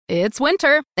It's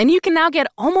winter, and you can now get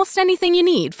almost anything you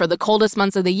need for the coldest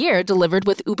months of the year delivered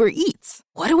with Uber Eats.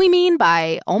 What do we mean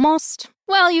by almost?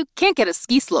 Well, you can't get a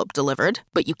ski slope delivered,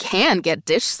 but you can get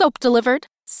dish soap delivered.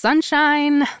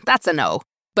 Sunshine, that's a no.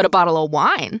 But a bottle of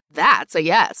wine, that's a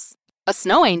yes. A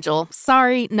snow angel,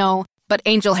 sorry, no. But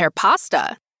angel hair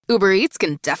pasta, Uber Eats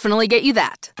can definitely get you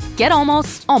that. Get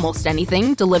almost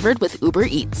anything delivered with Uber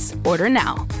Eats. Order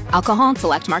now. Alcohol and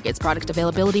select markets. Product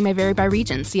availability may vary by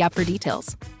region. See app for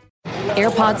details.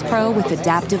 AirPods Pro with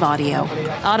adaptive audio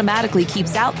automatically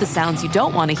keeps out the sounds you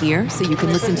don't want to hear so you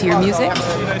can listen to your music,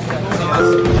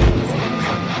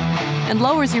 and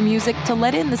lowers your music to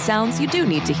let in the sounds you do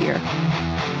need to hear.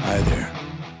 Hi there.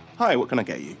 Hi, what can I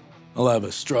get you? I'll have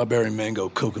a strawberry mango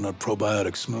coconut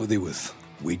probiotic smoothie with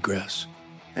wheatgrass.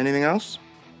 Anything else?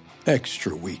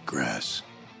 Extra wheatgrass.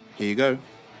 Here you go.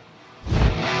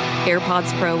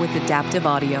 AirPods Pro with adaptive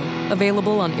audio.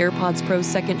 Available on AirPods Pro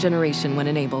 2nd generation when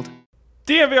enabled.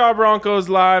 DNVR Broncos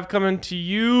Live coming to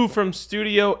you from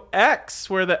Studio X,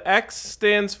 where the X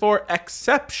stands for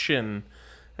exception.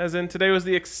 As in, today was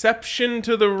the exception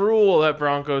to the rule at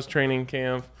Broncos training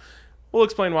camp. We'll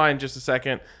explain why in just a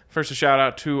second. First, a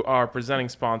shout-out to our presenting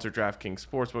sponsor, DraftKings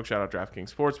Sportsbook. Shout-out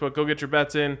DraftKings Sportsbook. Go get your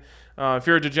bets in. If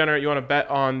you're a degenerate, you want to bet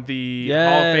on the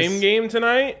Hall of Fame game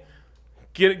tonight,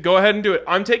 go ahead and do it.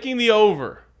 I'm taking the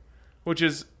over, which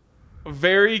is a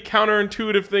very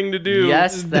counterintuitive thing to do.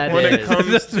 Yes, that when is. it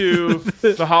comes to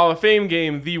the Hall of Fame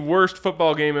game, the worst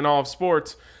football game in all of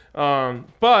sports.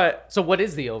 But So what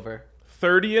is the over?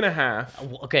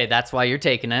 30.5. Okay, that's why you're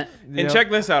taking it. And check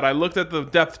this out. I looked at the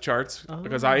depth charts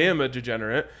because I am a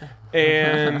degenerate.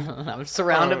 And I'm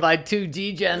surrounded by two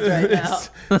degens right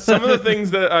now. some of the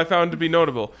things that I found to be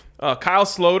notable. Kyle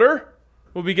Sloter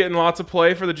will be getting lots of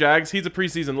play for the Jags. He's a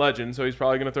preseason legend, so he's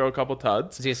probably going to throw a couple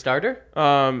tuds. Is he a starter?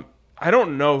 I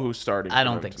don't know who's starting. I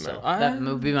don't think so. That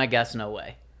would be my guess. No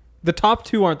way. The top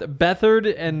two aren't.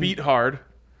 Beathard and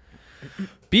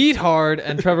Beat Hard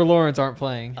and Trevor Lawrence aren't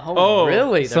playing. Oh,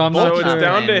 really? So I'm not So sure. it's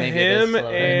down to Maybe it is him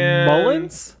slower. and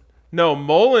Mullins? No,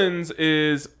 Mullins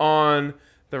is on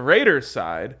the Raiders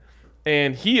side,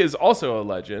 and he is also a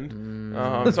legend.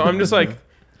 So I'm just like,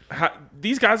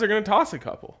 these guys are going to toss a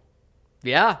couple.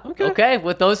 Yeah. Okay.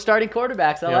 With those starting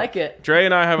quarterbacks, I like it. Dre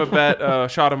and I have a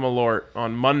bet, shot of Malort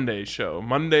on Monday's show.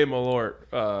 Monday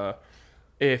Malort.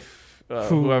 If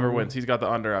whoever wins, he's got the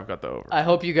under, I've got the over. I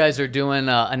hope you guys are doing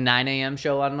a 9 a.m.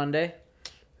 show on Monday.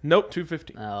 Nope,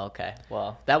 2:50. Oh, okay.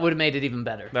 Well, that would have made it even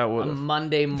better. That would a have.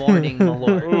 Monday morning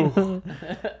Malort.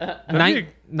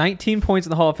 19 points in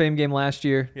the Hall of Fame game last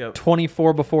year. Yep.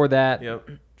 24 before that. Yep.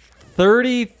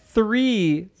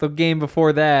 33 the game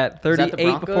before that. Was that the 38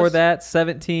 Broncos? before that.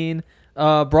 17.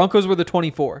 Broncos were the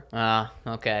 24.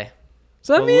 Okay.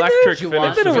 So that means Electric they've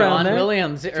finish. been around Juwan there.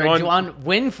 Williams or Juwan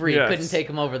Winfrey Yes. couldn't take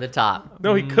him over the top.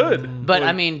 No, he could. But,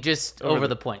 I mean, just over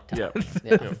the point. Yeah.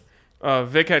 Yeah.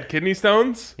 Vic had kidney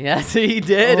stones. Yes, he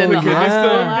did. in Oh, the kidney hospital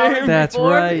stone hours game? That's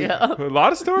before. right. Yeah. A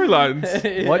lot of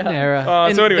storylines. What an era.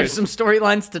 And So anyways, there's some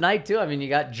storylines tonight, too. I mean, you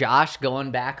got Josh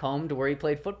going back home to where he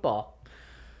played football.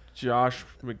 Josh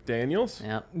McDaniels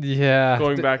Yep. Yeah.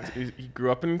 going back. He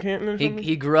grew up in Canton or something.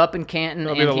 He grew up in Canton.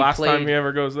 That'll and be the he last played, time he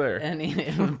ever goes there. And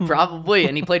he, probably.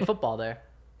 And he played football there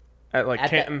At like at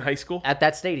Canton that- High School. at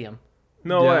that stadium.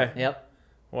 No Yeah. way. Yep.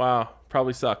 Wow,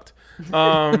 probably sucked.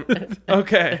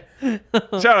 Okay.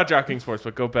 Shout out DraftKings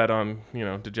Sportsbook. Go bet on,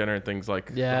 degenerate things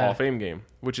like the Yeah. Hall of Fame game,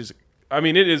 which is,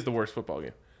 it is the worst football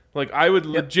game. Like, I would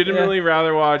legitimately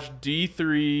rather watch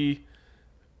D3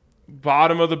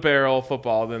 bottom of the barrel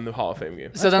football than the Hall of Fame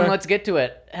game. So then let's get to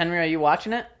it. Henry, are you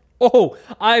watching it? Oh,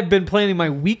 I've been planning my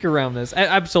week around this.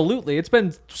 Absolutely. It's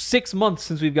been 6 months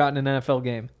since we've gotten an NFL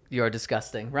game. You're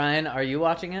disgusting. Ryan, are you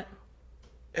watching it?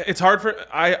 It's hard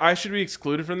I should be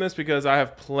excluded from this because I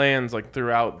have plans like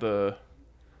throughout the.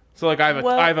 So like I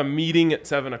have a meeting at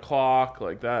 7:00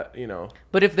 like that,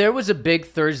 But if there was a big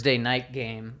Thursday night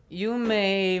game, you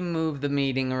may move the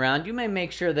meeting around. You may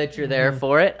make sure that you're there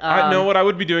for it. I know what I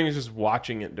would be doing is just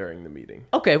watching it during the meeting.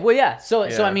 Okay, well, yeah. So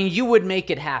Yeah. I mean, you would make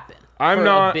it happen. I'm for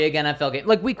not- a big NFL game,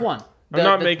 like Week 1. I'm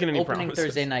not the making any opening promises.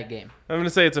 Thursday night game. I'm going to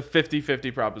say it's a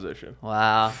 50-50 proposition.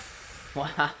 Wow.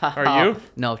 Are you?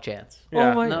 No chance.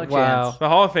 Yeah. Oh my No wow. chance. The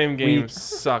Hall of Fame game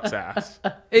sucks ass.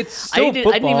 It's still I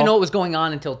didn't even know football. what was going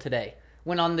on until today.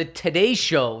 When on the Today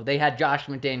Show, they had Josh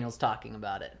McDaniels talking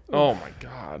about it. Oh my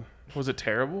God. Was it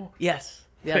terrible? Yes.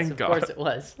 Yes, Thank of God. course it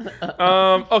was.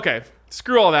 Okay.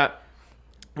 Screw all that.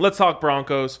 Let's talk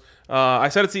Broncos. I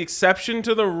said it's the exception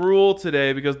to the rule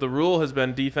today because the rule has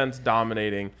been defense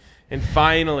dominating. And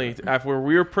finally, after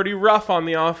we were pretty rough on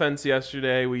the offense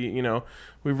yesterday, we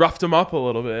roughed them up a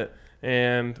little bit.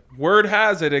 And word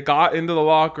has it got into the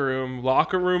locker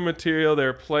room material. They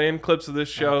were playing clips of this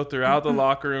show throughout the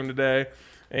locker room today.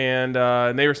 And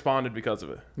they responded because of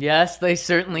it. Yes, they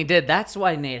certainly did. That's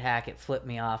why Nate Hackett flipped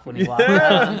me off when he walked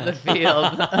out on the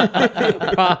field.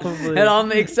 Probably. It all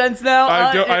makes sense now.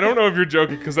 I don't know if you're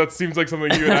joking because that seems like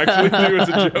something you would actually do as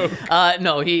a joke.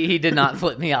 No, he did not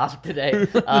flip me off today.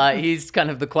 He's kind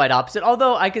of the quite opposite.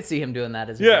 Although I could see him doing that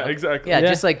as a joke. Exactly. Yeah,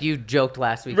 just like you joked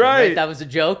last week. Right. That was a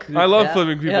joke. I love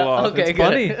flipping people off. Okay, It's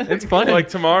funny. It's funny. Like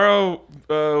tomorrow,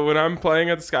 when I'm playing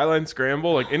at the Skyline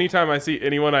Scramble, like anytime I see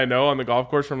anyone I know on the golf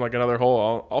course from like another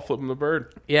hole, I'll flip them the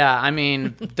bird. Yeah, I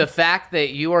mean, the fact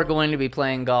that you are going to be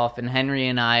playing golf and Henry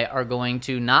and I are going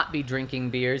to not be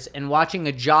drinking beers and watching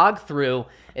a jog through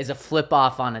is a flip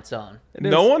off on its own.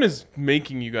 No one is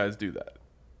making you guys do that.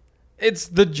 It's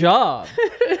the job.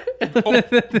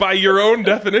 By your own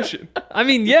definition. I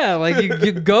mean, yeah, like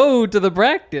you go to the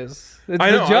practice. It's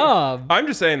I know, the job. I'm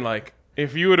just saying, like,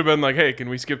 if you would have been like, hey, can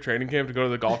we skip training camp to go to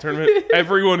the golf tournament?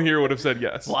 Everyone here would have said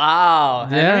yes. Wow,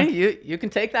 Yeah. Henry, you can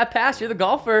take that pass. You're the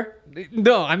golfer.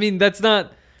 No, I mean that's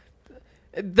not.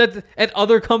 That at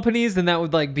other companies, then that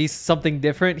would like be something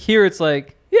different. Here, it's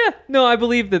like, yeah, no, I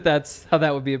believe that's how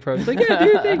that would be approached. Like, yeah, do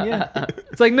your thing, yeah.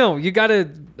 It's like, no, you gotta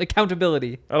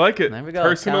accountability. I like it. There we go.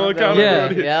 Personal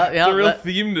Accountability. accountability. Yeah, It's a real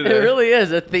theme today. It really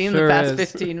is a theme Sure the past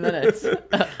is. 15 minutes.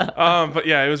 But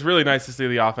yeah, it was really nice to see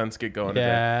the offense get going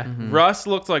Yeah. today. Russ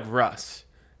looked like Russ.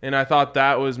 And I thought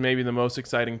that was maybe the most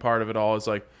exciting part of it all is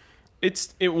like,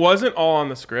 it wasn't all on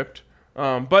the script,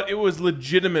 but it was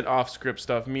legitimate off-script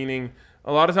stuff, meaning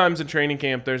a lot of times in training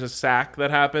camp, there's a sack that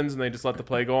happens and they just let the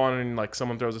play go on and like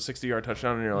someone throws a 60-yard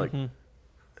touchdown and you're like,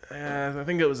 I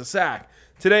think it was a sack.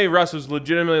 Today, Russ was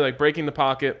legitimately like breaking the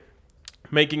pocket,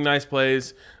 making nice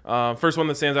plays. First one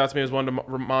that stands out to me was one to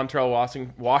Montrell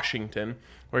Washington,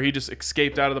 where he just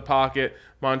escaped out of the pocket.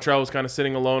 Montrell was kind of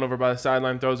sitting alone over by the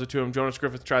sideline, throws it to him. Jonas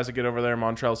Griffith tries to get over there.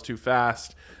 Montrell's too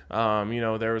fast.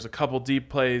 There was a couple deep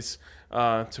plays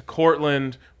to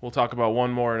Cortland. We'll talk about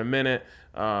one more in a minute.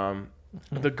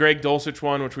 The Greg Dulcich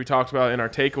one, which we talked about in our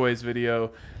takeaways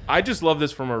video. I just love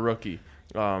this from a rookie.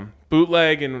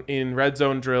 Bootleg in red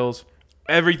zone drills.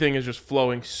 Everything is just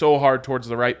flowing so hard towards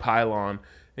the right pylon.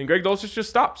 And Greg Dulcich just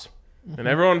stops. And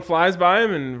everyone flies by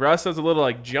him, and Russ does a little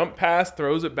like jump pass,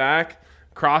 throws it back,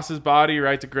 crosses body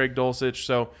right to Greg Dulcich.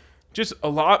 So just a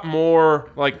lot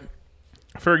more, like,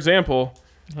 for example,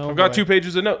 I've got 2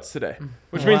 pages of notes today,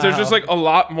 which means there's just like a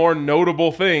lot more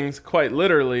notable things, quite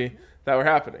literally, that were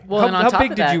happening. Well, and on How top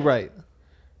big of did that, you write?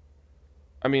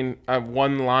 I mean, I have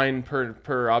 1 line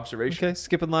per observation. Okay,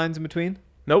 skipping lines in between.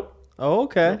 Nope. Oh,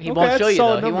 okay. He Okay, won't that's show a you,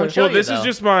 solid though. He number. won't show Well, you, this is though.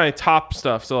 just my top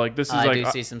stuff. So like, this is I like do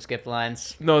see some skip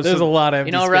lines. no. There's so a lot of empty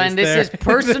You know, space Ryan, this there. is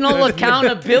personal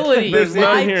accountability. You There's none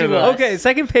lied here, to though. us. Okay,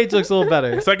 second page looks a little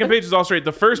better. Second page is all straight.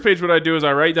 The first page, what I do is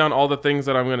I write down all the things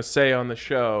that I'm going to say on the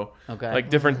show. Okay.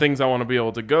 Like different things I want to be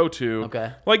able to go to.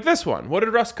 Okay. Like this one. What did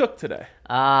Russ cook today?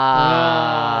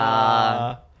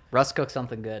 Russ cooked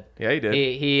something good. Yeah, he did.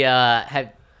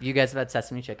 You guys have had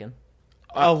sesame chicken?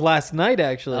 Oh, last night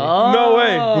actually. Oh, No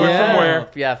way. From where?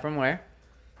 Yeah, from where?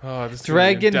 Oh, this is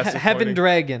Dragon, gonna be Heaven disappointing.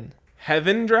 Dragon.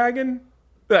 Heaven Dragon?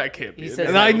 That can't be. He it. says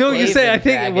And I know you say. I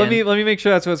think. Dragon. Let me make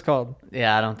sure that's what it's called.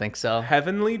 Yeah, I don't think so.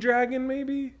 Heavenly Dragon,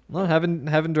 maybe? No, Heaven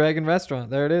Dragon Restaurant.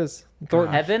 There it is.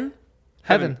 Thornton. Heaven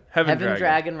Heaven. Heaven Dragon.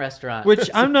 Dragon. Restaurant. Which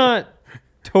I'm not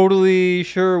totally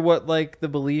sure what like the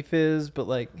belief is, but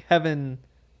like heaven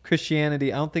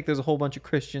Christianity, I don't think there's a whole bunch of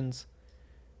Christians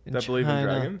in That believe in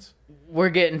China. dragons? We're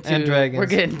getting And dragons. we're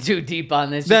getting too deep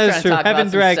on this. That Just is trying to true. talk Heaven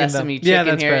about some Dragon, though. sesame Yeah, chicken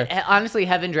that's here. fair. Honestly,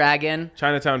 Heaven Dragon.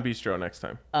 Chinatown Bistro next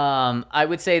time. I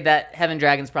would say that Heaven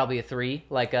Dragon's probably a 3,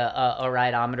 like a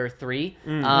rideometer 3.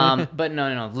 But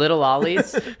no. Little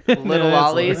Ollie's. Little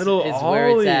Ollie's Little is where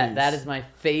it's at. Ollie's. That is my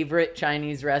favorite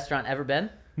Chinese restaurant ever been.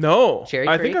 No. Cherry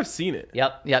I Creek? think I've seen it.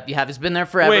 Yep. You have. It's been there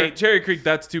forever. Wait, Cherry Creek,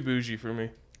 that's too bougie for me.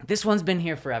 This one's been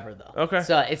here forever though. Okay.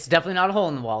 So it's definitely not a hole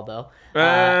in the wall though.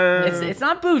 It's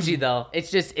not bougie though.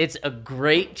 It's a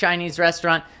great Chinese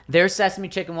restaurant. Their sesame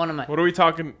chicken, one of my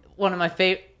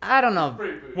favorite. I don't know.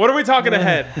 What are we talking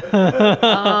ahead?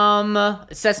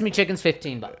 Sesame chicken's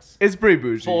 $15 It's pretty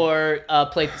bougie. for a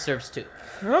plate that serves 2.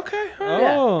 Okay.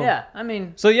 Oh. Yeah. I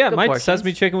mean. So yeah, good my portions.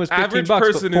 sesame chicken was $15, Average but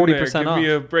person in there, 40% give off. me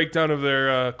a breakdown of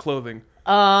their clothing.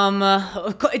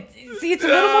 See, it's a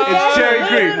little more casual. Cherry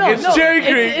Creek. It's Cherry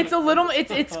Creek. It's a little.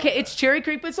 It's Cherry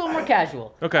Creek, but it's a little more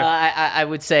casual. Okay. I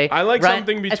would say. I like Ryan-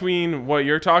 something between what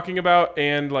you're talking about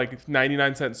and like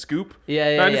 99-cent scoop.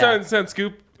 Yeah. 99-cent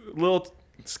scoop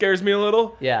scares me a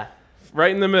little. Yeah.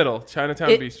 Right in the middle, Chinatown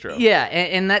Bistro. Yeah,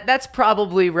 and that's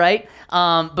probably right.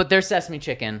 But their sesame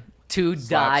chicken, to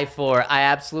die for. I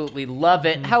absolutely love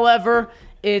it. However,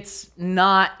 it's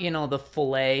not, the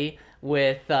filet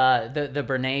with the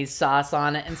béarnaise sauce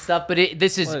on it and stuff, but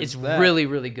it's really,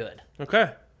 really good.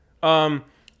 Okay.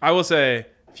 I will say,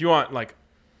 if you want like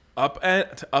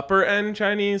upper end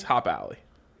Chinese, Hop Alley.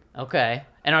 Okay.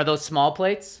 And are those small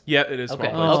plates? Yeah, it is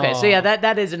small plates. Okay, so yeah,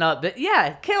 that is an up. But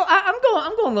yeah, Kale, I'm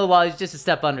going a little while. It's just a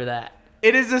step under that.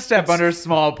 It is a step under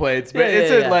small plates, but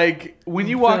like when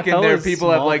you walk in there, people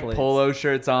have like polo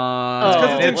shirts on. It's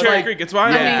because it's in Cherry Creek. It's why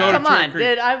I don't go to Cherry Creek.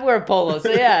 Dude, I wear polo,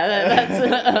 so yeah,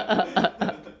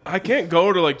 that's. I can't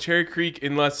go to like Cherry Creek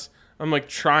unless I'm like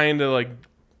trying to like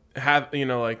have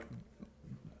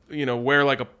wear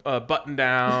like a button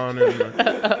down,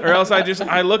 or else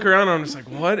I look around and I'm just like,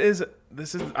 what is it?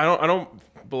 This is I don't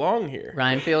belong here.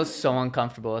 Ryan feels so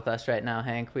uncomfortable with us right now,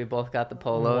 Hank. We both got the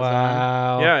polos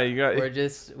wow. on. Yeah, you got.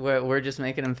 We're just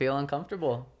making him feel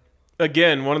uncomfortable.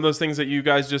 Again, one of those things that you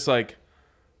guys just like.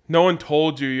 No one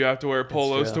told you have to wear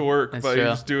polos to work, but you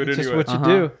just do it anyway. Just what you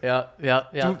do.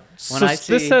 Yep.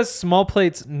 This says small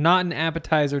plates, not an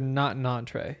appetizer, not an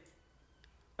entree.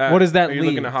 What does that Are you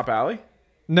leave? looking at Hop Alley?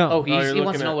 No. Oh, he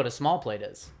wants to know what a small plate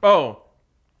is. Oh,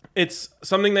 it's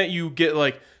something that you get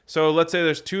like. So let's say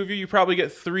there's 2 of you. You probably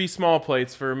get 3 small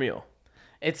plates for a meal.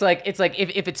 It's like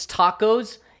if it's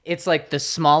tacos, it's like the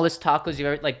smallest tacos you've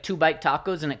ever, like 2-bite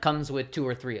tacos, and it comes with 2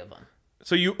 or 3 of them.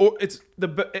 So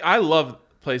I love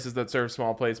places that serve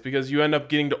small plates because you end up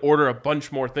getting to order a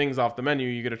bunch more things off the menu.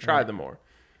 You get to try them more,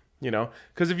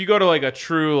 because if you go to like a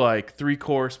true like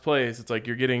 3-course place, it's like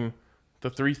you're getting the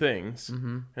 3 things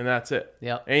and that's it.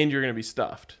 Yep. And you're going to be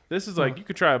stuffed. This is like, you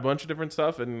could try a bunch of different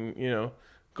stuff and,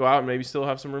 go out and maybe still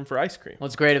have some room for ice cream.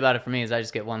 What's great about it for me is I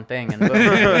just get one thing. And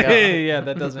yeah,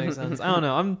 that does make sense. I don't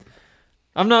know.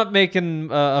 I'm not making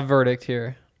a verdict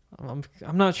here. I'm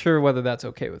not sure whether that's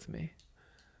okay with me.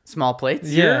 Small plates?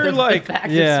 Yeah. You're like,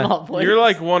 small plates. You're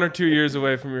like 1 or 2 years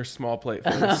away from your small plate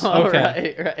phase.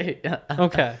 Okay. Right.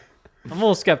 Okay. I'm a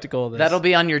little skeptical of this. That'll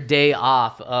be on your day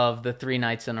off of the 3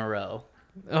 nights in a row.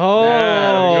 Oh,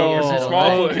 go for some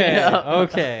small plates.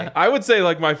 Okay. I would say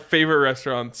like my favorite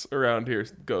restaurants around here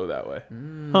go that way.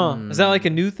 Huh? Is that like a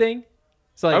new thing?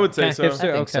 It's like I would say so. hipster? I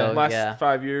think Okay. so. Last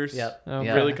 5 years,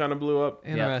 Okay. really kind of blew up.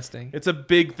 Interesting. It's a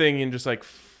big thing in just like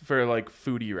for like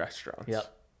foodie restaurants.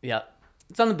 Yep.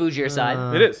 It's on the bougier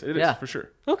side. It is for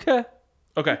sure. Okay.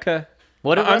 Okay.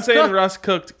 What did I'm Russ saying cook? Russ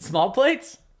cooked Small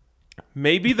plates?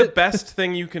 maybe the best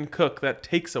thing you can cook that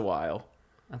takes a while.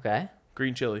 Okay.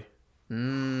 Green chili.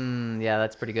 Yeah,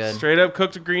 that's pretty good. Straight up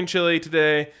cooked a green chili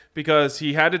today because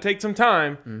he had to take some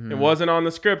time. It wasn't on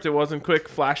the script. It wasn't quick,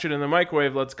 flash it in the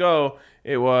microwave, let's go.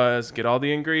 It was get all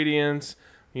the ingredients,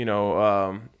 get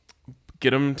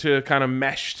them to kind of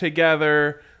mesh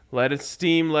together, let it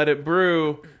steam, let it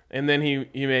brew, and then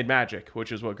he made magic,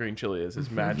 which is what green chili is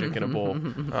magic in a bowl.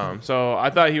 So I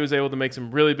thought he was able to make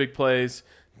some really big plays.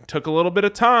 Took a little bit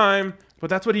of time, but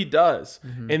that's what he does.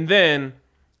 And then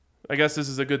I guess this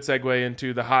is a good segue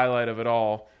into the highlight of it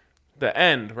all, the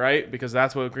end, right? Because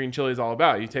that's what green chili is all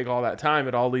about. You take all that time,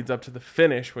 it all leads up to the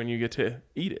finish when you get to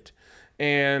eat it.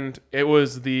 And it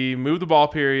was the move the ball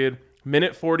period,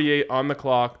 minute 48 on the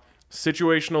clock,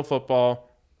 situational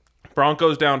football.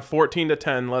 Broncos down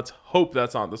 14-10. Let's hope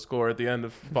that's not the score at the end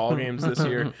of ball games this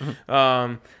year.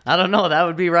 I don't know. That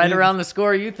would be right around the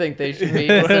score you think they should be.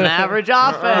 It's an average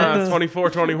offense.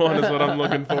 24-21 is what I'm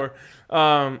looking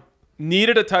for.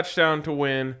 Needed a touchdown to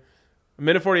win.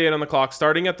 Minute 48 on the clock.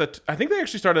 Starting at I think they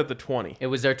actually started at the 20. It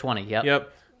was their 20.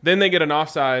 Yep. Then they get an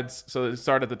offsides, so they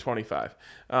start at the 25.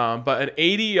 But an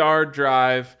 80-yard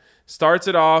drive starts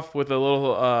it off with a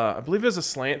little. I believe it was a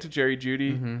slant to Jerry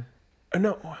Jeudy.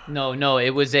 No. It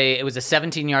was a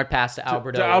 17-yard pass to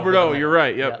Alberto. To Alberto, you're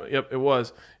right. Yep, it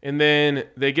was. And then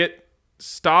they get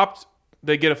stopped.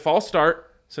 They get a false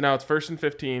start, so now it's 1st and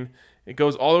 15. It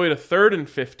goes all the way to 3rd and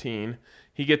 15.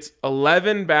 He gets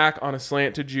 11 back on a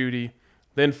slant to Jeudy.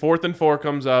 Then 4th and 4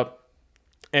 comes up,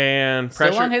 and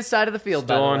pressure. Still on his side of the field,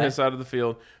 by the way. Still on his side of the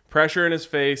field. Pressure in his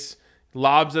face.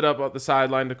 Lobs it up the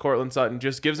sideline to Courtland Sutton.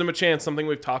 Just gives him a chance, something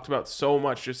we've talked about so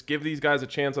much. Just give these guys a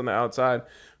chance on the outside.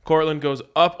 Courtland goes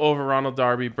up over Ronald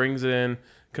Darby, brings it in,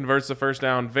 converts the first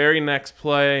down. Very next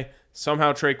play,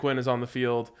 somehow Trey Quinn is on the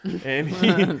field, and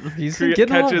he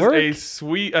catches a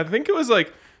sweet, I think it was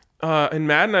like, in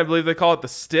Madden, I believe they call it the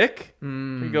stick.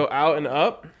 You go out and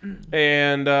up,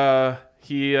 and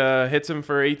he hits him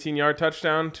for 18-yard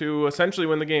touchdown to essentially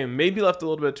win the game. Maybe left a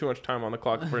little bit too much time on the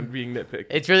clock for being nitpicked.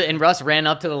 It's really, and Russ ran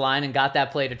up to the line and got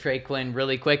that play to Trey Quinn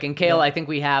really quick. And Kale, I think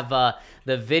we have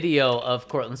the video of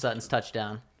Courtland Sutton's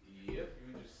touchdown.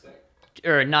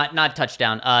 Or not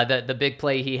touchdown. The big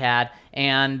play he had,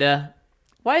 and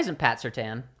Why isn't Pat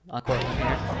Surtain on Cortland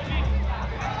here?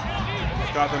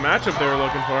 Got the matchup they were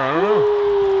looking for. I don't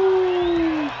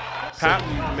know.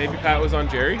 Pat, maybe Pat was on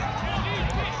Jerry.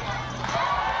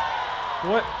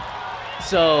 What?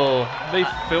 So they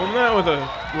filmed that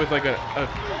with like a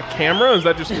camera? Is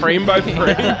that just frame by frame?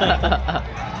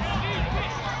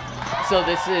 So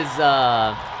this is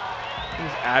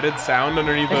added sound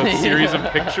underneath a series of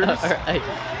pictures. Right.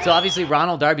 So obviously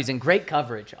Ronald Darby's in great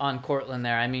coverage on Cortland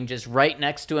there. I mean, just right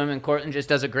next to him, and Cortland just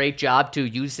does a great job to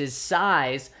use his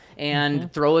size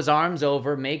and throw his arms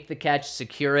over, make the catch,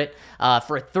 secure it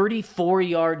for a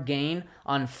 34-yard gain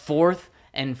on 4th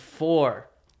and 4.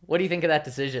 What do you think of that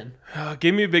decision?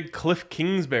 Gave me a big Cliff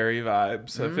Kingsbury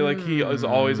vibes. I feel like he is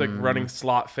always like running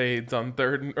slot fades on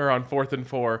 4th and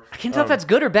 4. I can't tell if that's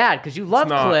good or bad because you love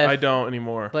Cliff. I don't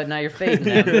anymore. But now you're fading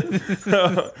him.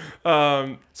 So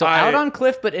out on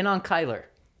Cliff, but in on Kyler.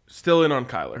 Still in on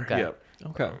Kyler. Okay. Yep.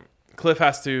 Okay. Cliff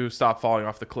has to stop falling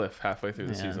off the cliff halfway through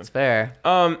the season. That's fair.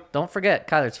 Don't forget,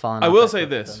 Kyler's falling off. I will say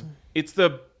this: it's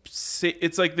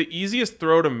like the easiest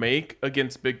throw to make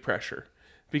against big pressure.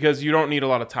 Because you don't need a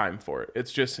lot of time for it. It's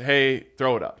just, hey,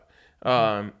 throw it up.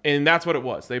 And that's what it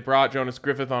was. They brought Jonas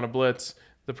Griffith on a blitz.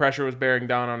 The pressure was bearing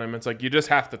down on him. It's like, you just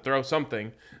have to throw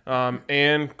something.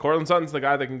 And Cortland Sutton's the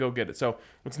guy that can go get it. So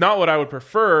it's not what I would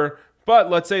prefer. But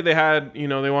let's say they had, they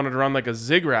wanted to run like a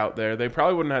zig route there. They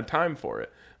probably wouldn't have time for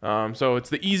it. So it's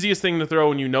the easiest thing to throw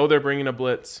when you know they're bringing a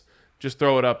blitz. Just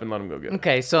throw it up and let them go get it.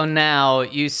 Okay, so now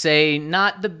you say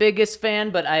not the biggest fan,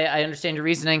 but I understand your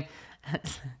reasoning.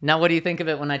 Now, what do you think of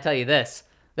it when I tell you this?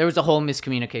 There was a whole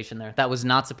miscommunication there. That was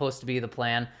not supposed to be the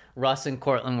plan. Russ and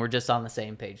Cortland were just on the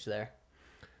same page there.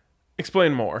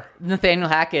 Explain more. Nathaniel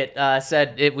Hackett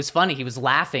said it was funny. He was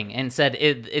laughing and said,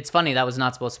 it's funny. That was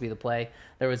not supposed to be the play.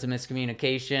 There was a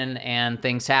miscommunication and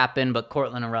things happened, but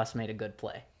Cortland and Russ made a good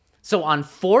play. So on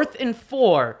 4th and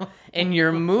 4, and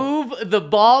your move the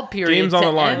ball period game's on to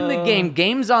the line. end the game,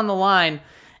 game's on the line,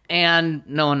 and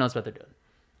no one knows what they're doing.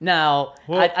 Now,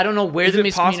 I don't know where the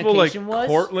miscommunication possible, like, was.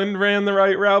 Cortland ran the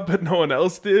right route, but no one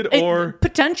else did? Or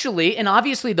potentially, and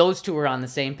obviously those two were on the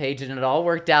same page, and it all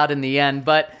worked out in the end.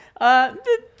 But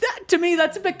to me,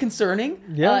 that's a bit concerning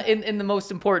in the most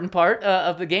important part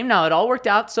of the game. Now, it all worked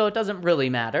out, so it doesn't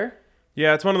really matter.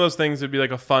 Yeah, it's one of those things that'd be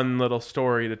like a fun little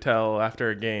story to tell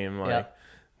after a game. Like,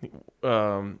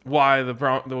 why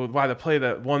the play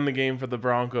that won the game for the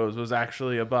Broncos was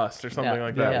actually a bust or something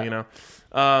like that,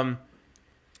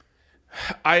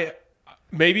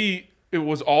 Maybe it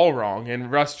was all wrong,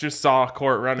 and Russ just saw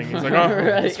Court running. He's like,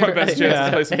 it's my best chance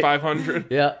to play some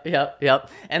 500. Yep.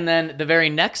 And then the very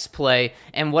next play,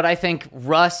 and what I think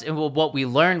Russ, and what we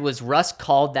learned was Russ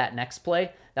called that next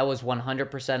play. That was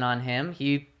 100% on him.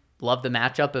 He loved the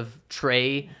matchup of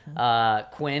Trey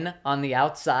Quinn on the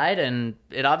outside, and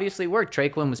it obviously worked. Trey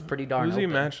Quinn was pretty darn Who's open. he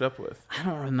matched up with? I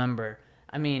don't remember.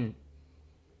 I mean,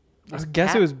 I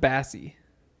guess it was Bassey.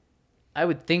 I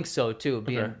would think so too,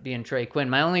 being Trey Quinn.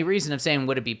 My only reason of saying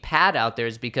would it be Pat out there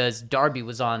is because Darby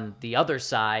was on the other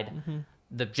side,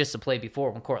 just the play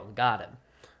before when Cortland got him.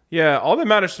 Yeah, all that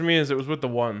matters to me is it was with the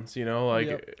ones,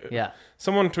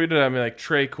 Someone tweeted at me like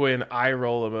Trey Quinn eye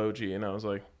roll emoji, and I was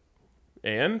like,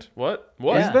 and what?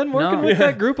 He's been working with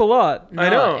that group a lot. I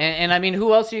know. And I mean,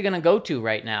 who else are you going to go to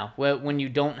right now? When you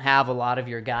don't have a lot of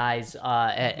your guys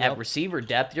at receiver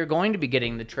depth, you're going to be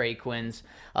getting the Trey Quinns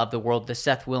of the world, the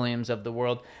Seth Williams of the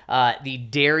world, the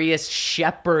Darius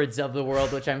Shepherds of the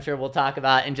world, which I'm sure we'll talk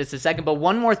about in just a second. But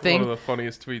one more thing. One of the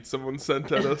funniest tweets someone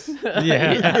sent at us.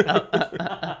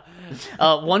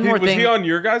 One more thing. Was he on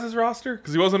your guys' roster?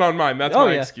 Because he wasn't on mine. That's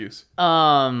my excuse.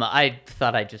 I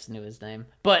thought I just knew his name.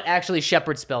 But actually,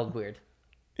 Shepard spelled weird.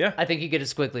 Yeah. I think you get a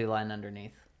squiggly line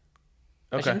underneath.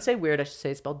 Okay. I shouldn't say weird. I should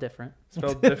say spelled different.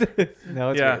 Spelled different.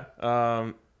 No, it's weird.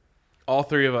 All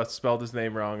three of us spelled his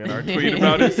name wrong in our tweet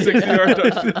about his 60-yard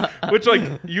touchdown. Which,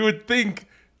 you would think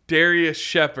Darius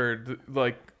Shepard,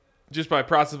 just by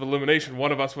process of elimination,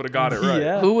 one of us would have got it right.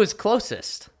 Yeah. Who was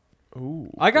closest? Ooh.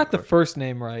 I got the first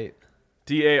name right.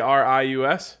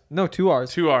 Darius? No, 2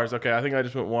 R's. 2 R's. Okay, I think I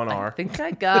just went 1 R. I think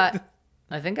I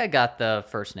got the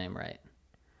first name right.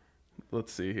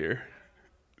 Let's see here.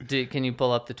 Can you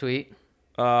pull up the tweet?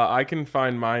 I can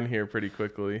find mine here pretty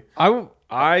quickly.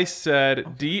 I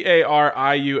said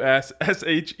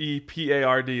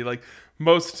DARIUSSHEPARD,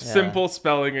 most simple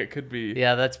spelling it could be.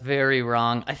 Yeah, that's very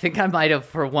wrong. I think I might have,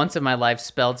 for once in my life,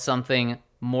 spelled something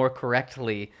more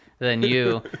correctly than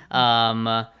you.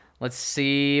 Let's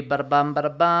see.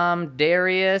 Ba-da-bum.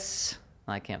 Darius.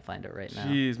 I can't find it right now.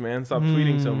 Jeez, man. Stop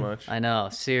tweeting so much. I know.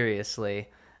 Seriously.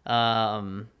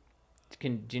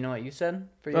 Do you know what you said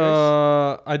for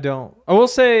yours? I don't. I will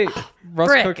say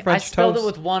Russ cooked I French spelled toast. it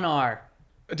with one R.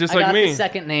 Just I like got me. the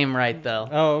second name right though.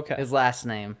 Oh, okay. His last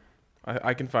name.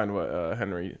 I can find what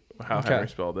Henry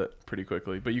spelled it pretty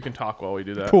quickly, but you can talk while we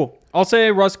do that. Cool. I'll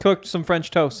say Russ cooked some French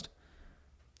toast.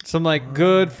 Some like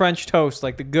good French toast,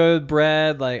 like the good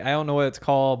bread. Like I don't know what it's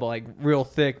called, but like real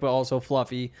thick, but also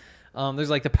fluffy. There's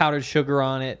like the powdered sugar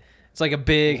on it. It's like a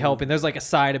big helping. There's like a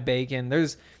side of bacon. I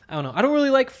don't know. I don't really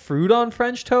like fruit on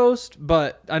French toast,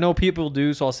 but I know people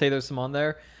do, so I'll say there's some on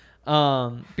there.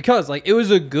 Because like it was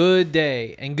a good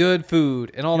day and good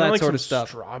food and all that sort of stuff.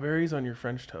 Strawberries on your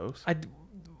French toast?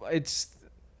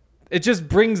 It just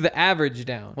brings the average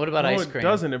down. What about ice cream? It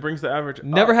doesn't. It brings the average.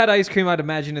 Never up. had ice cream. I'd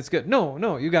imagine it's good.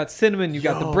 No. You got cinnamon. You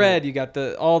got the bread. You got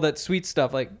all that sweet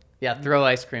stuff. Like Yeah, throw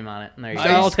ice cream on it. And there you go.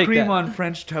 I'll Ice take cream that. on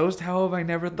French toast? How have I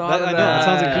never thought of I that? know, that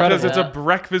sounds incredible. Because it's a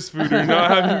breakfast food. You're not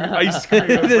having ice cream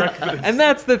at breakfast. And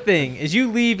that's the thing is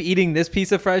you leave eating this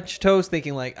piece of French toast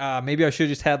thinking like, maybe I should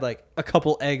have just had like a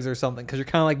couple eggs or something because you're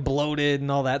kind of like bloated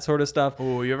and all that sort of stuff.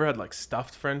 Oh, you ever had like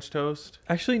stuffed French toast?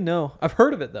 Actually, no. I've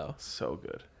heard of it though. So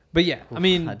good. But yeah, I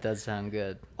mean, That does sound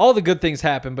good. all the good things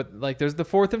happen, but like there's the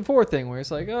 4th and 4 thing where it's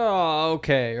like, oh,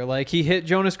 okay. Or like he hit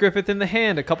Jonas Griffith in the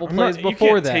hand a couple plays You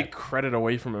before can't that. take credit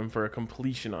away from him for a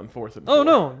completion on 4th and 4. Oh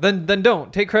no, then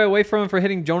don't take credit away from him for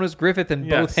hitting Jonas Griffith in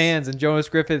both Yes. hands and Jonas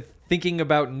Griffith thinking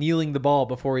about kneeling the ball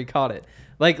before he caught it.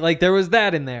 Like there was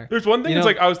that in there. There's one thing. You It's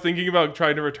know? like I was thinking about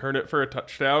trying to return it for a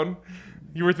touchdown.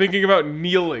 You were thinking about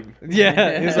kneeling.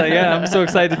 Yeah, he's like, yeah, I'm so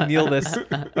excited to kneel this.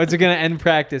 It's gonna end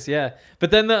practice, yeah.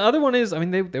 But then the other one is, I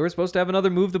mean, they were supposed to have another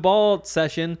move the ball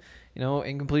session. You know,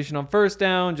 incompletion on 1st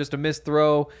down, just a missed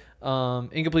throw.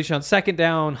 Incompletion on 2nd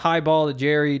down, high ball to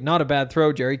Jerry, not a bad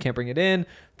throw. Jerry can't bring it in.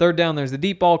 3rd down, there's the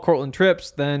deep ball. Cortland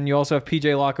trips. Then you also have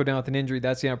PJ Locke down with an injury.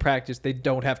 That's the end of practice. They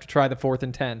don't have to try the 4th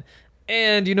and 10.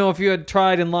 And you know, if you had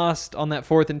tried and lost on that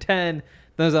 4th and 10.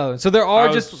 Those other ones. So there are I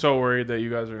was just so worried that you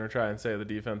guys were gonna try and say the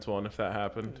defense won if that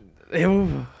happened.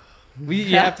 you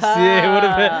have to see it would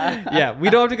have been. Yeah, we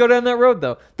don't have to go down that road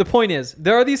though. The point is,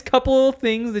 there are these couple of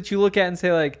things that you look at and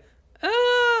say like,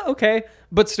 okay,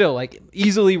 but still, like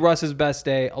easily Russ's best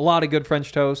day. A lot of good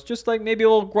French toast. Just like maybe a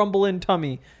little grumble in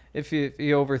tummy if you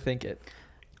overthink it.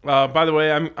 By the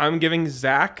way, I'm giving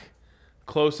Zach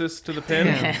closest to the pin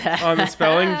on the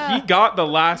spelling. He got the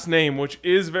last name, which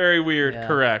is very weird. Yeah.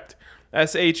 Correct.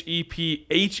 Shepherd.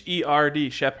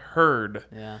 Shepherd.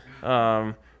 Yeah.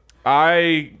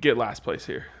 I get last place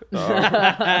here.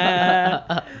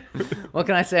 What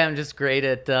can I say? I'm just great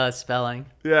at spelling.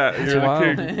 Yeah, you're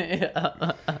wild.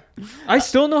 the king. I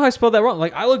still know how I spelled that wrong.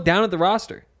 Like I looked down at the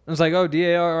roster. I was like, oh,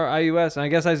 Darius, and I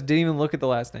guess I just didn't even look at the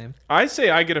last name. I say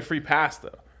I get a free pass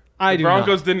though. I The do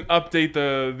Broncos not. didn't update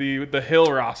the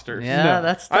Hill rosters. Yeah, No.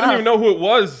 that's tough. I didn't even know who it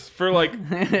was for like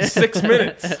 6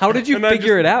 minutes. How did you And I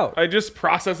figure it out? I just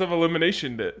process of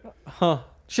elimination it. Huh?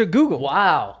 Should Google.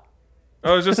 Wow.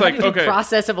 I was just like, okay.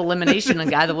 Process of elimination, a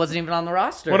guy that wasn't even on the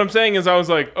roster. What I'm saying is, I was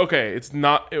like, okay,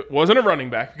 it wasn't a running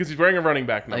back because he's wearing a running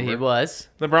back number. He was.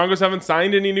 The Broncos haven't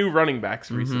signed any new running backs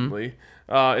recently.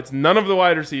 It's none of the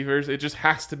wide receivers. It just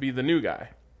has to be the new guy.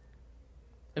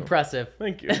 Impressive.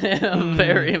 Thank you.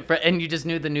 Very impressive. And you just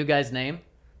knew the new guy's name?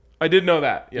 I did know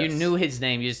that. Yes. You knew his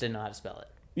name, you just didn't know how to spell it.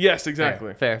 Yes,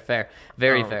 exactly. Fair.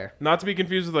 Very fair. Not to be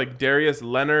confused with like Darius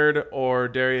Leonard or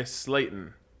Darius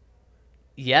Slayton.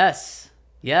 Yes.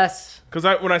 Because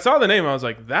when I saw the name, I was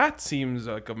like, that seems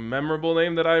like a memorable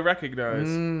name that I recognize.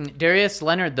 Darius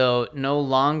Leonard, though, no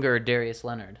longer Darius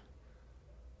Leonard.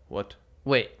 What?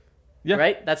 Wait. Yeah.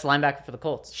 Right? That's linebacker for the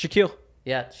Colts. Shaquille.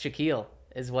 Yeah, Shaquille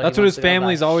is what That's he what wants his to go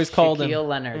family's by. always called him. Shaquille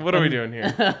Leonard. What are we doing here?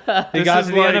 He This got is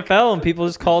to the like- NFL and people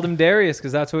just called him Darius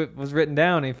because that's what was written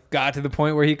down. He got to the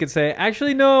point where he could say,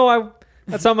 "Actually, no,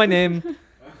 that's not my name."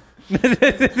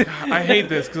 I hate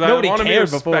this because I Nobody want to be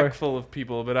cared before. respectful of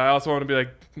people, but I also want to be like,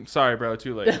 sorry, bro,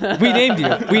 too late. We named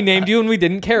you, and we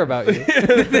didn't care about you.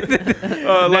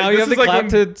 Now you have the clout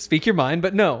to speak your mind,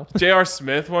 but no. J.R.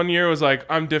 Smith one year was like,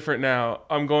 I'm different now.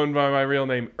 I'm going by my real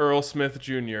name, Earl Smith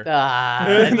Jr. Ah,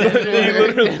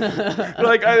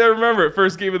 Like, I remember it,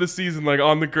 first game of the season, like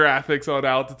on the graphics on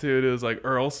Altitude, it was like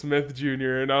Earl Smith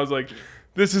Jr. And I was like,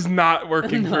 this is not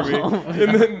working for me.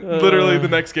 And then literally the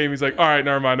next game, he's like, all right,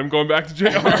 never mind. I'm going back to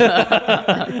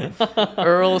J.R.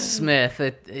 Earl Smith.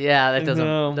 That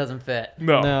doesn't fit.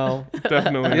 No,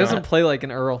 definitely He doesn't not. play like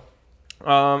an Earl.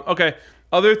 Okay.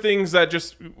 Other things that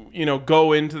just,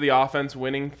 go into the offense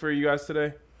winning for you guys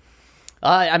today?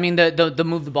 I mean, the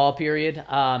move the ball period,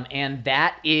 and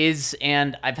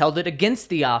I've held it against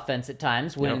the offense at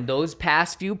times when those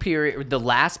past few the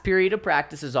last period of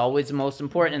practice is always the most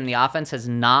important, and the offense has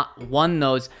not won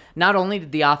those. Not only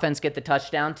did the offense get the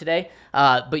touchdown today,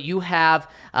 but you have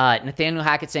Nathaniel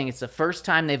Hackett saying it's the first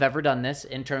time they've ever done this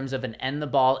in terms of an end the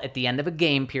ball at the end of a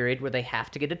game period where they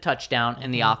have to get a touchdown,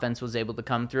 and the offense was able to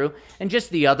come through. And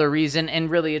just the other reason, and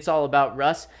really it's all about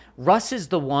Russ. Russ is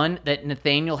the one that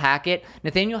Nathaniel Hackett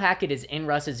is in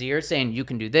Russ's ear saying, you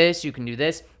can do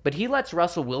this, but he lets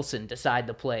Russell Wilson decide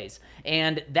the plays.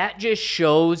 And that just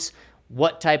shows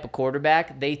what type of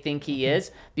quarterback they think he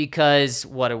is, because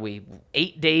what are we,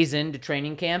 8 days into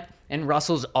training camp, and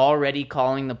Russell's already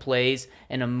calling the plays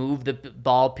in a move the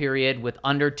ball period with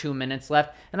under 2 minutes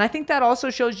left. And I think that also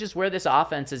shows just where this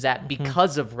offense is at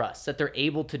because of Russ, that they're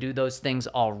able to do those things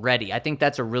already. I think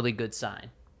that's a really good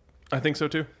sign. I think so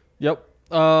too. Yep.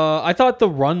 I thought the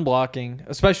run blocking,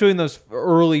 especially in those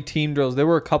early team drills, there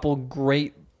were a couple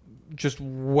great, just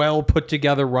well put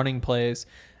together running plays.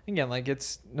 Again, like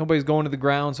nobody's going to the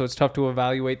ground, so it's tough to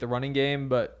evaluate the running game,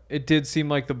 but it did seem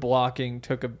like the blocking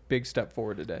took a big step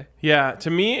forward today. Yeah, to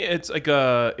me, it's like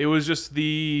it was just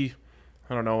I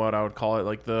don't know what I would call it,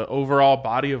 like the overall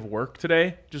body of work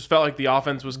today. Just felt like the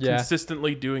offense was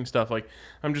consistently doing stuff. Like,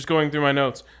 I'm just going through my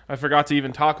notes. I forgot to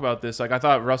even talk about this. Like, I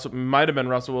thought might have been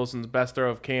Russell Wilson's best throw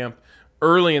of camp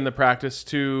early in the practice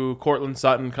to Cortland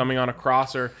Sutton coming on a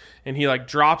crosser, and he like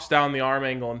drops down the arm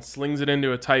angle and slings it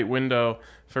into a tight window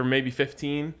for maybe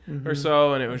 15 or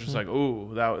so, and it was just like,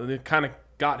 ooh, it kind of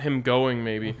got him going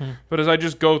maybe. But as I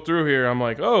just go through here, I'm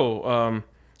like,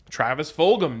 Travis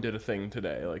Fulgham did a thing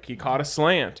today. Like, he caught a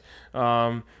slant.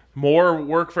 More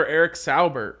work for Eric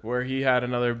Saubert, where he had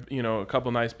another, a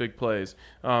couple nice big plays.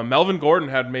 Melvin Gordon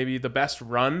had maybe the best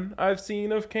run I've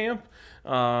seen of camp.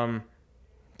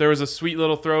 There was a sweet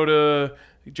little throw to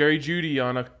Jerry Jeudy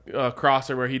on a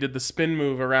crosser where he did the spin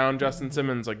move around Justin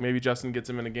Simmons. Like, maybe Justin gets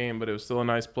him in a game, but it was still a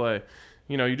nice play.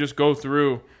 You just go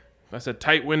through. I said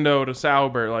tight window to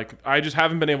Saubert. Like, I just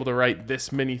haven't been able to write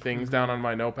this many things down on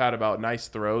my notepad about nice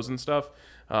throws and stuff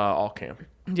all camp.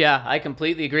 Yeah, I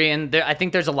completely agree. And I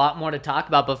think there's a lot more to talk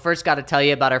about. But first, got to tell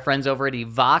you about our friends over at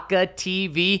Evoca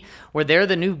TV, where they're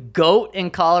the new GOAT in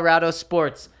Colorado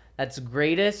sports. That's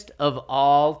greatest of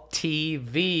all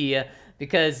TV.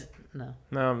 Because, no,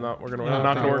 I'm not. We're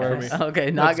not going to work for me.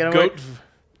 Okay, not going to work.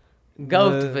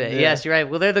 GOAT. Yes, you're right.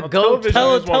 Well, they're the GOAT.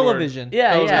 Television.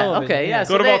 Yeah. Television. Okay, yeah.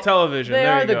 GOAT of all television. They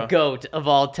there are you the go. GOAT of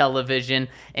all television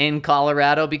in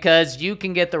Colorado, because you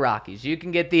can get the Rockies, you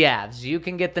can get the Avs, you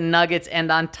can get the Nuggets,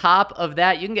 and on top of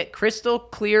that, you can get crystal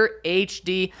clear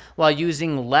HD while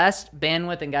using less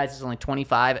bandwidth. And guys, it's only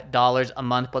 $25 a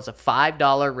month plus a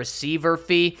 $5 receiver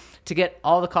fee to get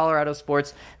all the Colorado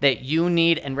sports that you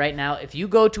need. And right now, if you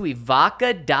go to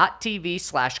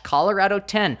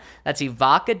evoca.tv/Colorado10, that's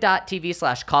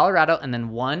evoca.tv/Colorado and then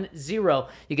 10,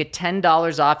 you get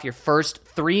 $10 off your first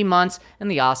 3 months.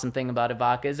 And the awesome thing about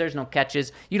Evoca is there's no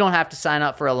catches. You don't have to sign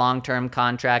up for a long-term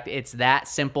contract. It's that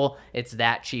simple. It's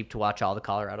that cheap to watch all the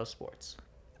Colorado sports.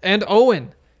 And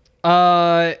Owen,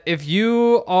 if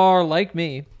you are like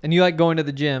me and you like going to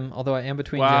the gym, although I am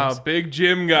between gyms. Wow, big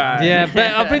gym guy. Yeah,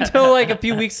 but up until like a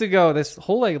few weeks ago, this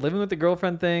whole like living with the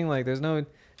girlfriend thing, like there's no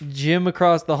gym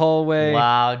across the hallway.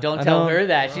 Wow, don't tell her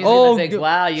that. She's going to think,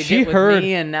 wow, you get with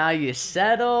me and now you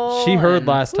settle. She heard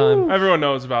last time. Everyone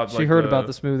knows about she heard about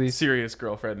the smoothies. Serious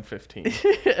girlfriend 15.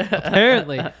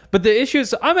 Apparently. But the issue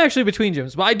is I'm actually between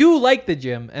gyms, but I do like the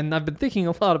gym, and I've been thinking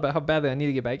a lot about how badly I need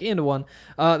to get back into one.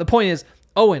 The point is,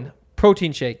 Owen,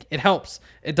 protein shake. It helps.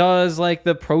 It does like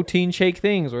the protein shake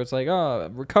things where it's like,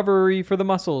 recovery for the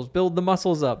muscles, build the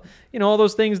muscles up. All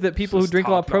those things that people who drink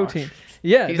a lot of protein.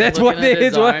 Yeah, He's that's what it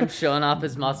is. Showing off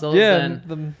his muscles. Yeah, and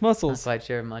the muscles. Not quite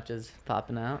sure much is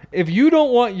popping out. If you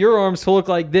don't want your arms to look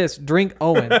like this, drink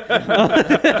Owen.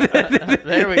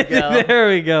 There we go. There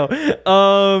we go.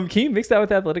 Can you mix that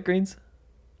with athletic greens?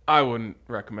 I wouldn't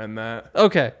recommend that.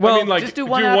 Okay. Well, I mean, just do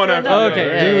one after another.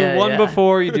 Okay. Do one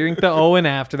before, you drink the Owen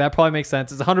after. That probably makes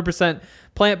sense. It's 100%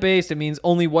 plant-based. It means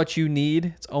only what you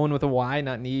need. It's Owen with a Y,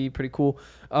 not an E. Pretty cool.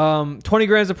 20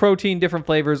 grams of protein, different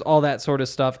flavors, all that sort of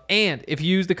stuff. And if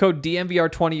you use the code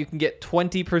DMVR20, you can get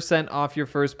 20% off your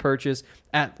first purchase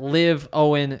at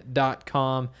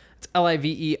liveowen.com. It's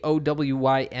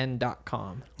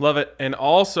liveown.com. Love it. And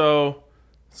also,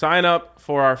 sign up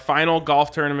for our final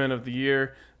golf tournament of the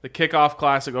year, the Kickoff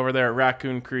Classic over there at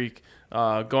Raccoon Creek.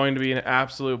 Going to be an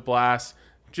absolute blast.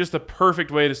 Just the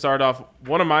perfect way to start off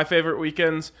one of my favorite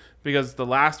weekends, because it's the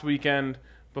last weekend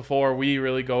before we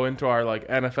really go into our like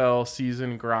NFL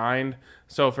season grind.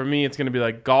 So for me, it's going to be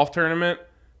like golf tournament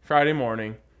Friday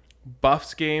morning,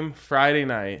 Buffs game Friday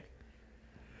night.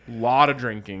 Lot of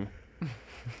drinking.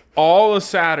 All of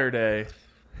Saturday,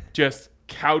 just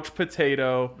couch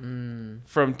potato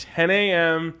from 10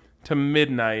 a.m. to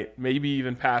midnight, maybe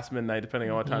even past midnight, depending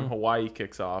on what time Hawaii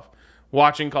kicks off.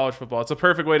 Watching college football. It's a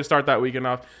perfect way to start that weekend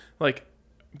off. Like,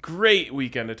 great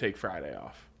weekend to take Friday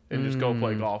off and just go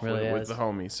play golf really with the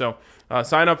homies. So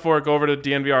sign up for it. Go over to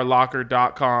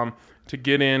dnvrlocker.com to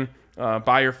get in.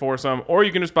 Buy your foursome, or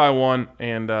you can just buy one,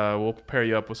 and we'll pair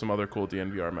you up with some other cool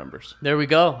DNVR members. There we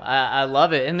go. I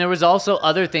love it. And there was also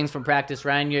other things from practice,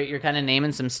 Ryan. You're kind of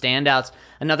naming some standouts.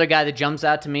 Another guy that jumps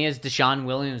out to me is Deshaun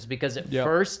Williams, because at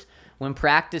first, when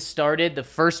practice started, the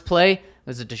first play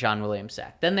was a Deshaun Williams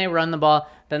sack. Then they run the ball.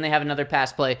 Then they have another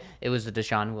pass play. It was a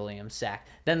Deshaun Williams sack.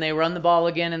 Then they run the ball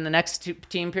again in the next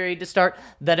team period to start.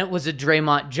 Then it was a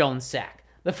Draymond Jones sack.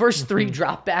 The first three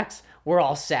dropbacks were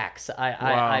all sacks,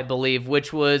 I believe,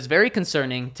 which was very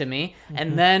concerning to me.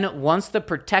 And then once the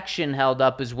protection held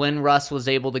up is when Russ was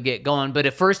able to get going. But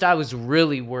at first I was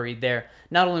really worried there.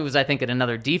 Not only was I thinking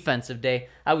another defensive day,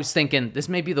 I was thinking this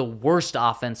may be the worst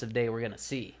offensive day we're going to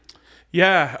see.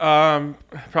 Yeah,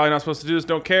 probably not supposed to do this.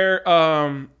 Don't care.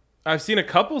 I've seen a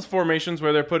couple formations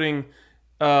where they're putting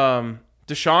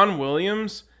Deshaun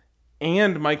Williams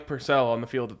and Mike Purcell on the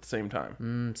field at the same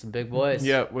time. Some big boys.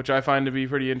 Yeah, which I find to be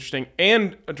pretty interesting.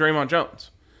 And Draymond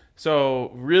Jones.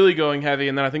 So really going heavy.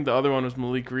 And then I think the other one was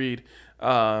Malik Reed.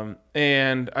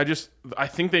 And I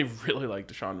think they really like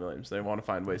Deshaun Williams. They want to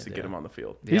find ways to get him on the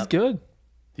field. He's good.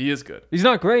 He is good. He's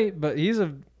not great, but he's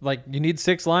you need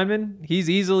 6 linemen. He's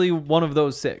easily one of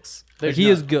those 6. He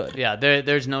is good. Yeah,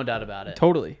 there's no doubt about it.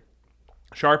 Totally.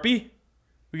 Sharpie?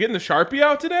 We getting the Sharpie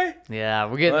out today? Yeah,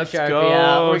 we're getting Let's the Sharpie go.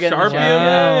 out. We're getting Sharpie the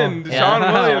Sharpie again.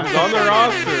 Deshaun Williams on the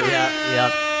roster.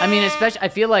 Yeah. I mean, especially, I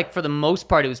feel like for the most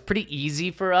part, it was pretty easy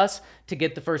for us to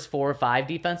get the first 4 or 5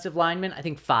 defensive linemen. I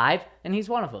think 5, and he's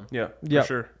one of them. Yeah, for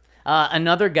sure.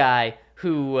 Another guy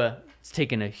who is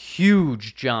taking a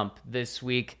huge jump this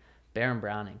week, Baron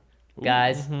Browning.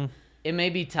 Guys, it may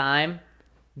be time.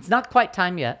 It's not quite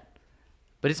time yet,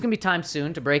 but it's going to be time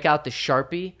soon to break out the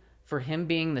Sharpie for him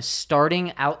being the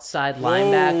starting outside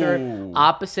linebacker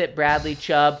opposite Bradley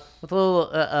Chubb, with a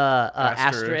little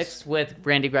asterisk with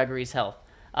Randy Gregory's health.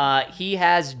 He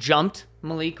has jumped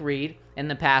Malik Reed in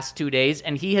the past 2 days,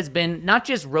 and he has been not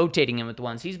just rotating him with the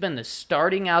ones, he's been the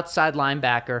starting outside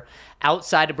linebacker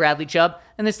outside of Bradley Chubb,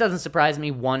 and this doesn't surprise me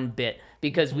one bit,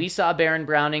 because we saw Baron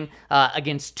Browning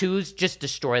against twos just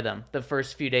destroy them the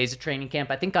first few days of training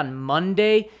camp. I think on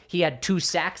Monday he had 2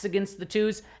 sacks against the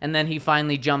twos, and then he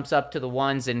finally jumps up to the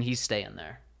ones, and he's staying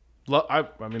there. I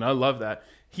love that.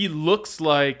 He looks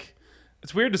like...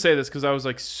 It's weird to say this because I was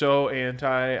so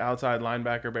anti-outside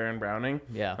linebacker Baron Browning.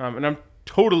 Yeah. And I'm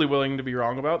totally willing to be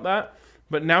wrong about that.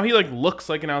 But now he looks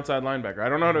like an outside linebacker. I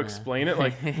don't know how to explain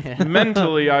it.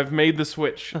 Mentally, I've made the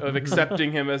switch of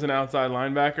accepting him as an outside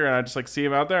linebacker, and I just see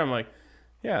him out there. I'm like,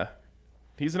 yeah,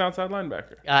 he's an outside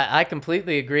linebacker. I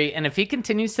completely agree. And if he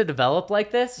continues to develop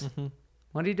like this,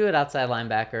 what do you do at outside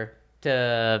linebacker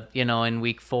to in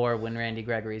week 4 when Randy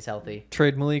Gregory's healthy?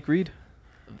 Trade Malik Reed.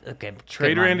 Okay,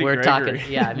 trade Randy Gregory.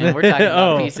 We're talking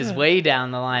about pieces way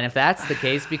down the line if that's the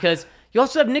case, because you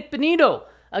also have Nick Benito,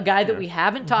 a guy that we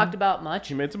haven't talked about much.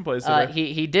 He made some plays today.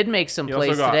 He did make some he plays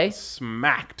also got today.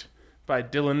 Smacked by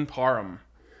Dylan Parham,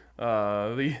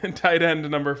 the tight end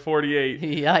number 48.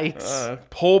 Yikes!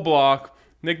 Pole block.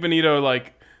 Nick Benito,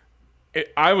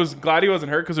 I was glad he wasn't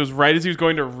hurt because it was right as he was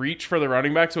going to reach for the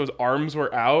running back, so his arms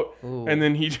were out, and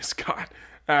then he just got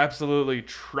absolutely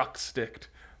truck sticked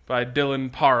by Dylan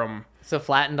Parham. So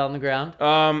flattened on the ground?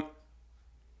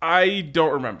 I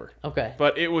don't remember. Okay.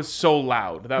 But it was so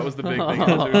loud. That was the big thing.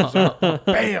 It was just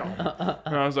bam!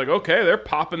 And I was like, okay, they're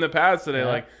popping the pads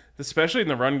today. Especially in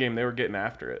the run game, they were getting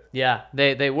after it. Yeah,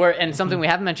 they were. And something we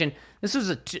haven't mentioned, this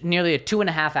was nearly a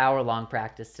 2.5 hour long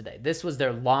practice today. This was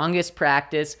their longest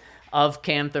practice of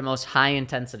camp, their most high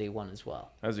intensity one as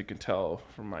well. As you can tell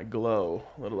from my glow,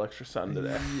 a little extra sun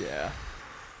today. Yeah.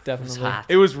 Definitely.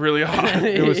 It was really hot.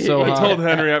 It was so hot. I told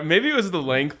Henry, maybe it was the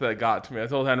length that got to me. I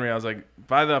told Henry, I was like,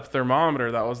 by the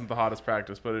thermometer, that wasn't the hottest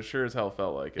practice, but it sure as hell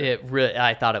felt like it.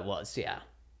 I thought it was, yeah.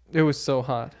 It was so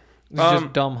hot. It was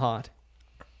just dumb hot.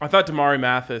 I thought Damari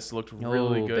Mathis looked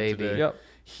really good today. Yep.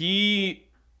 He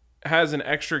has an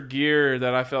extra gear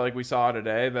that I felt like we saw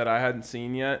today that I hadn't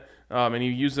seen yet. And he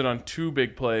used it on 2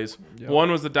 big plays. Yep.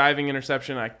 One was the diving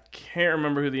interception. I can't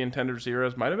remember who the intended receiver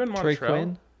was. Might have been Montrell. Trey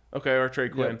Quinn. Okay, or Trey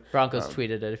Quinn. Yep. Broncos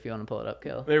tweeted it if you want to pull it up,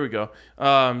 Kale. There we go.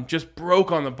 Just broke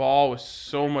on the ball with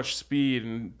so much speed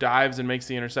and dives and makes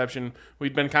the interception.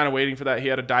 We'd been kind of waiting for that. He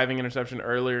had a diving interception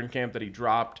earlier in camp that he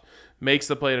dropped, makes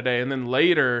the play today. And then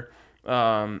later,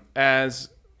 as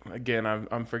again,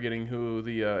 I'm forgetting who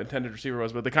the intended receiver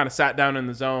was, but they kind of sat down in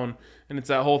the zone, and it's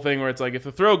that whole thing where it's like if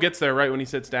the throw gets there right when he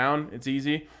sits down, it's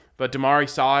easy. But Damari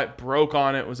saw it, broke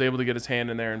on it, was able to get his hand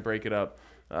in there and break it up.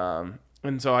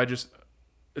 And so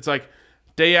it's like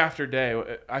day after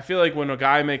day. I feel like when a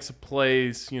guy makes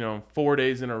plays, 4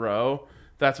 days in a row,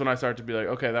 that's when I start to be like,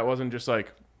 okay, that wasn't just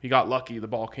like he got lucky, the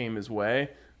ball came his way.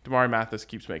 Damari Mathis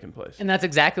keeps making plays. And that's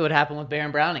exactly what happened with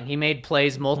Baron Browning. He made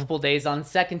plays multiple days on the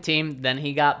second team, then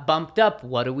he got bumped up.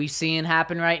 What are we seeing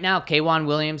happen right now? K'Wan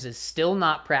Williams is still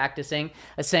not practicing.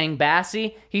 Asang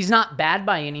Bassi, he's not bad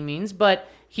by any means, but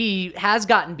he has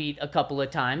gotten beat a couple of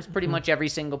times, pretty much every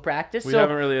single practice. We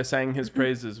haven't really sang his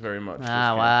praises very much.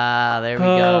 Wow, there we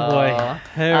go. Oh, boy.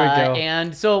 There we go.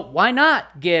 And so why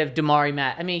not give Damari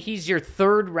Matt? I mean, he's your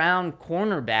third-round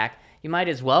cornerback. You might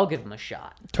as well give him a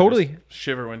shot. Totally.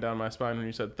 Shiver went down my spine when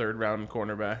you said third-round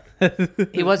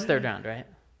cornerback. He was third round, right?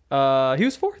 He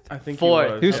was fourth. I think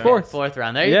Fourth. He was fourth. Fourth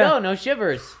round. There you go. No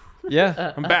shivers.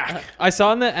 Yeah. I'm back. I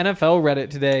saw in the NFL Reddit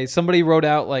today, somebody wrote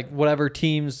out like whatever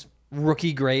team's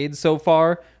rookie grades so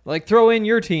far, like throw in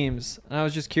your teams. And I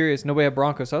was just curious. Nobody had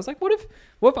Broncos. So I was like, what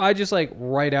if I just like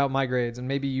write out my grades and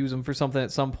maybe use them for something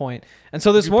at some point? And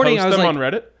so this morning I was them like, on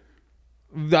Reddit?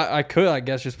 I could, I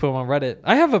guess, just put them on Reddit.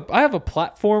 I have a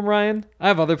platform, Ryan. I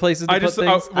have other places to put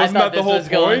things. Wasn't that the whole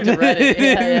point?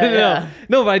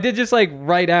 No, but I did just like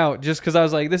write out just because I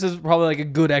was like, this is probably like a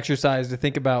good exercise to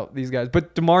think about these guys.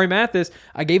 But Damari Mathis,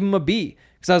 I gave him a B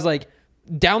because I was like,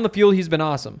 down the field, he's been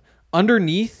awesome.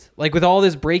 Underneath, like with all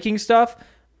this breaking stuff,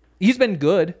 he's been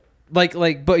good.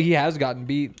 Like, but he has gotten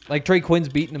beat. Like Trey Quinn's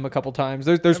beaten him a couple times.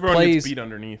 There's Everyone plays gets beat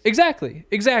underneath.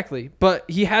 Exactly. But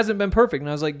he hasn't been perfect, and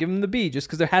I was like, give him the B, just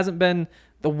because there hasn't been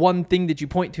the one thing that you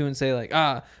point to and say like,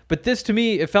 But this to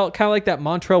me, it felt kind of like that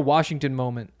Montrell Washington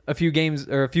moment a few days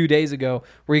ago,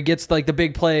 where he gets like the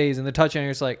big plays and the touchdown.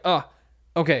 You're just like,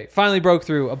 okay, finally broke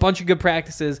through. A bunch of good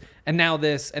practices, and now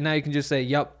this, and now you can just say,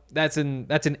 yep, that's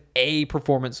an A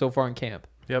performance so far in camp.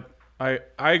 Yep, I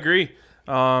agree.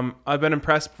 I've been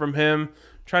impressed from him.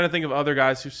 Trying to think of other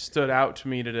guys who stood out to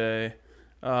me today.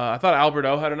 I thought Albert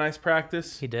O had a nice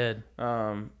practice. He did.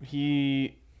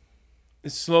 He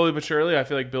is slowly but surely, I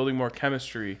feel like, building more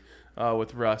chemistry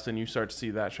with Russ, and you start to see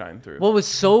that shine through. What was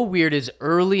so weird is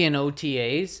early in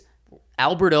OTAs,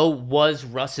 Albert O was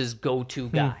Russ's go-to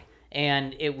guy.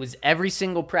 And it was every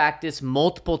single practice,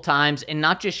 multiple times, and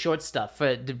not just short stuff,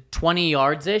 for the 20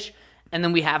 yards-ish. And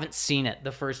then we haven't seen it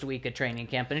the first week of training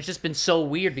camp. And it's just been so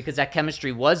weird because that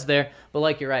chemistry was there. But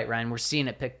like you're right, Ryan, we're seeing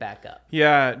it pick back up.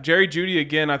 Yeah, Jerry Jeudy,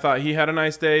 again, I thought he had a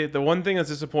nice day. The one thing that's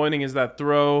disappointing is that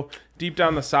throw deep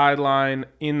down the sideline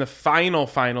in the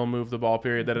final move the ball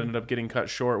period that ended up getting cut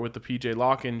short with the P.J.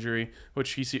 Locke injury,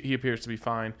 which he appears to be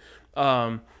fine.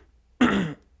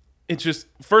 It's just,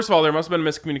 first of all, there must have been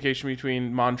miscommunication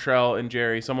between Montrell and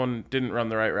Jerry. Someone didn't run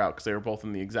the right route because they were both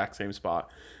in the exact same spot.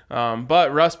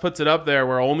 But Russ puts it up there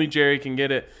where only Jerry can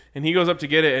get it, and he goes up to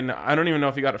get it, and I don't even know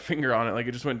if he got a finger on it. Like,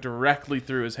 it just went directly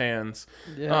through his hands.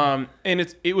 Yeah.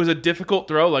 And it was a difficult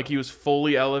throw. Like, he was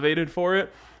fully elevated for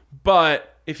it.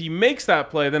 But if he makes that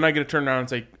play, then I get to turn around and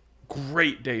say,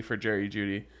 great day for Jerry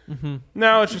Jeudy. Mm-hmm.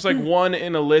 Now it's just like one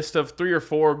in a list of 3 or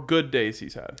 4 good days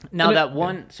he's had. Now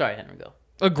sorry, Henry, go.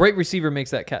 A great receiver makes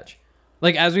that catch.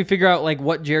 Like, as we figure out, like,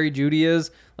 what Jerry Jeudy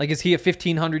is he a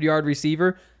 1,500-yard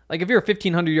receiver? Like, if you're a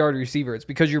 1,500-yard receiver, it's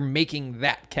because you're making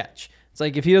that catch. It's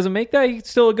like, if he doesn't make that, he's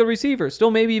still a good receiver.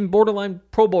 Still maybe even borderline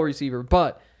Pro Bowl receiver.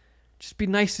 But just be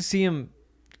nice to see him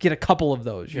get a couple of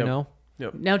those, you know?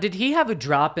 Yep. Now, did he have a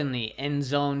drop in the end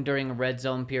zone during a red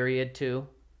zone period, too?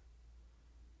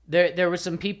 There were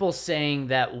some people saying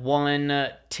that one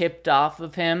tipped off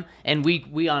of him, and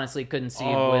we honestly couldn't see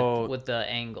it with the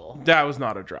angle. That was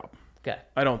not a drop. Okay.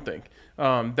 I don't think.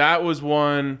 That was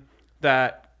one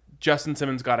that Justin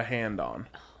Simmons got a hand on.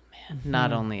 Oh, man.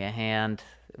 Not only a hand.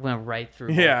 It went right through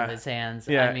both of his hands.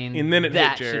 Yeah. I mean, and then it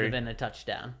that hit Jerry. should have been a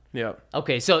touchdown. Yeah.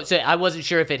 Okay, so I wasn't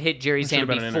sure if it hit Jerry's hand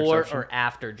been an before interception. or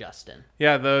after Justin.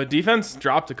 Yeah, the defense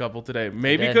dropped a couple today.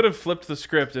 Maybe did. could have flipped the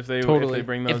script if they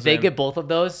bring those If they in. get both of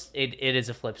those, it is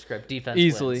a flip script. Defense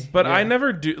Easily. wins. But I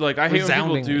never do, like, I hate when people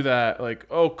Resoundingly. do that. Like,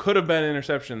 could have been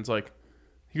interceptions. Like,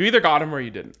 you either got them or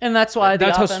you didn't. And that's why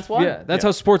the offense won. Yeah, that's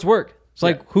how sports work. It's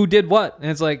like, who did what?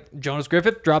 And it's like, Jonas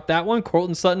Griffith dropped that one.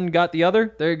 Courtland Sutton got the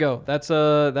other. There you go. That's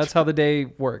how the day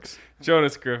works.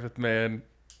 Jonas Griffith, man.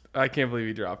 I can't believe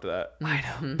he dropped that. I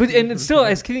know. But and it's still,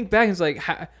 I was think back, it's like,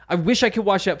 I wish I could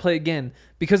watch that play again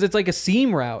because it's like a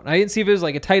seam route. I didn't see if it was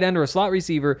like a tight end or a slot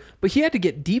receiver, but he had to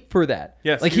get deep for that.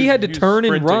 Yes, like he had to turn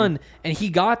sprinting. and run, and he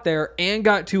got there and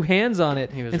got 2 hands on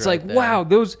it. It's right like, there. wow,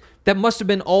 that must have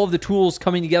been all of the tools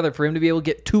coming together for him to be able to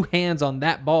get 2 hands on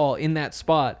that ball in that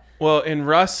spot. Well, in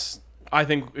Russ, I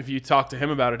think if you talk to him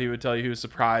about it, he would tell you he was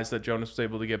surprised that Jonas was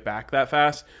able to get back that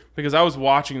fast because I was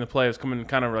watching the play. It was coming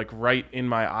kind of like right in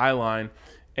my eye line,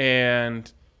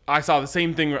 and I saw the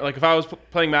same thing. Like if I was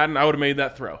playing Madden, I would have made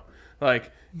that throw.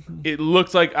 Like it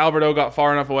looked like Alberto got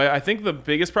far enough away. I think the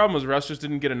biggest problem was Russ just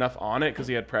didn't get enough on it because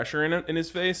he had pressure in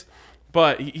his face.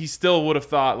 But he still would have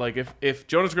thought, like, if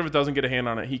Jonas Griffith doesn't get a hand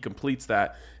on it, he completes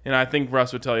that. And I think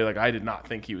Russ would tell you, like, I did not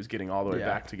think he was getting all the way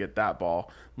back to get that ball,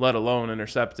 let alone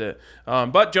intercept it.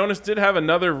 But Jonas did have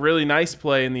another really nice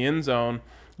play in the end zone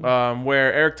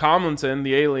where Eric Tomlinson,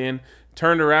 the alien,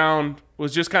 turned around,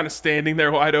 was just kind of standing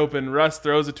there wide open. Russ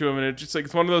throws it to him, and it's just like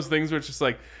it's one of those things where it's just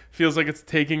like feels like it's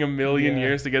taking a million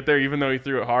years to get there, even though he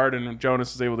threw it hard, and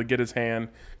Jonas was able to get his hand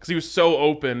because he was so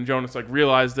open. Jonas like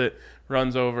realized it,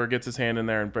 runs over, gets his hand in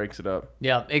there, and breaks it up.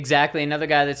 Yeah, exactly. Another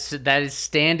guy that is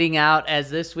standing out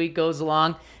as this week goes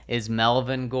along is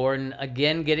Melvin Gordon.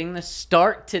 Again, getting the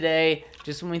start today.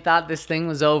 Just when we thought this thing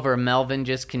was over, Melvin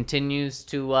just continues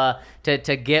to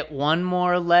get one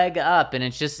more leg up, and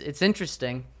it's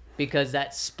interesting because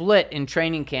that split in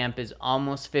training camp is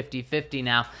almost 50-50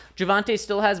 now. Javonte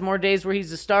still has more days where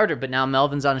he's a starter, but now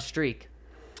Melvin's on a streak.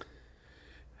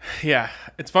 Yeah,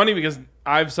 it's funny because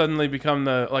I've suddenly become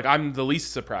I'm the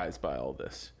least surprised by all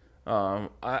this.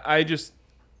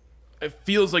 It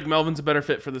feels like Melvin's a better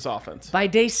fit for this offense. By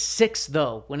day 6,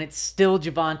 though, when it's still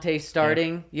Javonte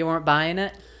starting, you weren't buying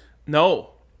it?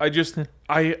 No, I just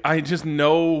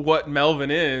know what Melvin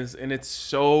is, and it's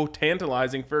so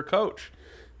tantalizing for a coach.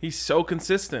 He's so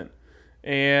consistent,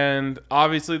 and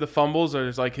obviously the fumbles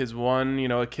are like his one,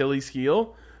 Achilles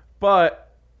heel,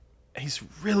 but he's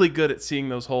really good at seeing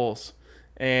those holes,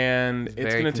 and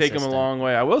it's going to take him a long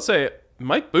way. I will say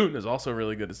Mike Boone is also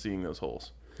really good at seeing those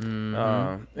holes.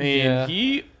 I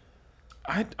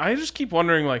just keep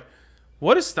wondering, like,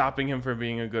 what is stopping him from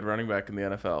being a good running back in the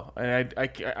NFL? And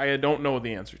I don't know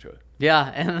the answer to it.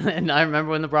 Yeah, and I remember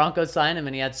when the Broncos signed him,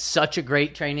 and he had such a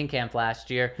great training camp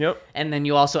last year. Yep. And then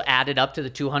you also added up to the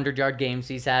 200-yard games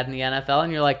he's had in the NFL,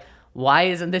 and you're like, why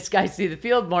isn't this guy see the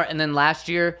field more? And then last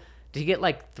year, did he get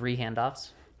like 3 handoffs?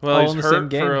 Well, he's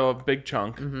hurt for a big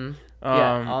chunk. Mm-hmm.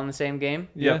 All in the same game?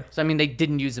 Yeah. So, I mean, they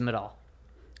didn't use him at all.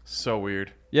 So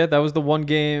weird. Yeah, that was the one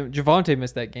game. Javonte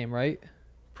missed that game, right?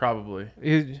 Probably.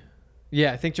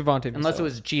 Yeah, I think Javonte missed Unless that it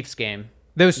was a Chiefs game.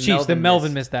 That was Chiefs. Then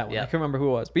Melvin missed that one. Yeah. I can't remember who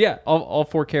it was. But yeah, all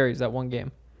 4 carries that one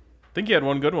game. I think he had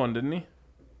one good one, didn't he?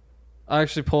 I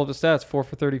actually pulled up the stats, 4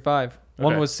 for 35.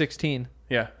 One was 16.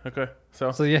 Yeah, okay.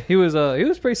 So yeah, he was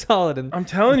pretty solid. And I'm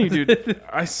telling you, dude,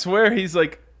 I swear he's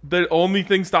like the only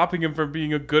thing stopping him from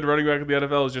being a good running back in the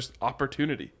NFL is just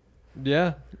opportunity.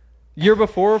 Yeah. Year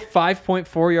before,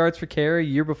 5.4 yards per carry.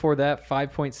 Year before that,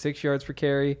 5.6 yards per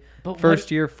carry.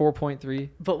 First year, 4.3.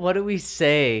 But what do we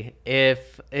say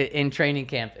if in training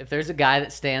camp, if there's a guy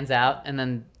that stands out and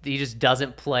then he just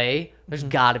doesn't play, there's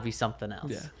got to be something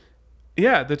else. Yeah.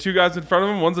 Yeah, the 2 guys in front of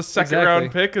him, one's a second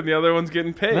round pick and the other one's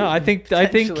getting paid. No, I think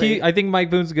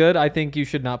Mike Boone's good. I think you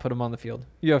should not put him on the field.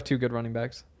 You have 2 good running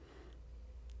backs.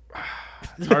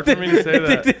 It's hard for me to say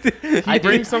that. He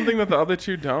brings something that the other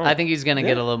 2 don't. I think he's going to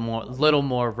get a little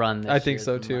more run this year. I think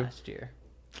so too. Last year.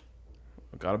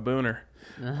 Got a booner.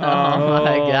 Oh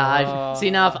my gosh.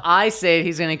 See, now if I say it,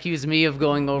 he's going to accuse me of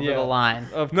going over the line.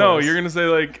 No, you're going to say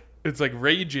like it's like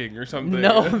raging or something.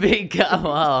 No, because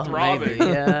well, throbbing.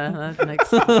 Maybe. Yeah, that makes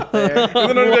sense there. And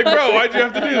then I'm like, bro, why'd you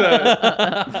have to do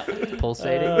that?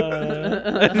 Pulsating.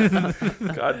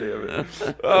 God damn it.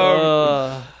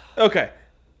 Okay.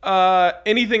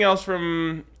 Anything else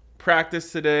from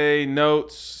practice today?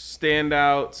 Notes,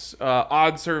 standouts,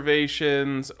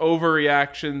 observations,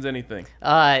 overreactions, anything?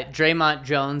 Draymond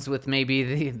Jones with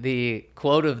maybe the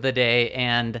quote of the day,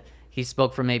 and he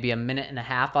spoke for maybe a minute and a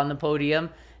half on the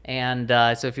podium. And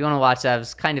so if you want to watch that, it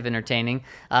was kind of entertaining.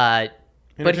 Entertaining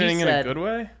but he said, in a good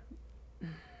way?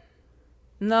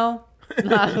 No,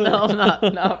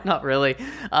 not really.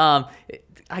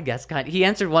 I guess kind of. He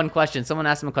answered one question. Someone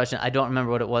asked him a question. I don't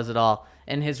remember what it was at all.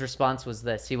 And his response was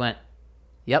this. He went,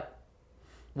 "Yep,"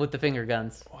 with the finger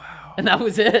guns. Wow. And that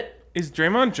was it. Is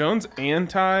Draymond Jones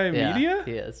anti-media? Yeah,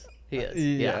 he is. He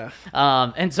is. Yeah.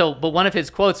 And so, but one of his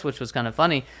quotes, which was kind of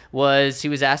funny, was he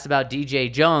was asked about DJ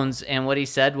Jones, and what he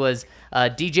said was,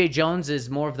 DJ Jones is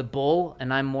more of the bull,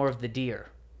 and I'm more of the deer.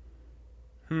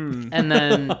 And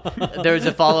then there was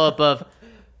a follow-up of,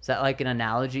 Is that like an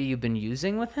analogy you've been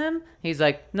using with him? He's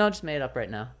like, no, just made it up right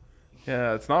now.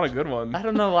 Yeah, it's not a good one. I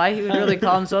don't know why he would really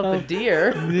call himself a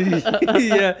deer.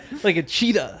 Yeah, like a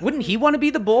cheetah. Wouldn't he want to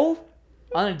be the bull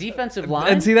on a defensive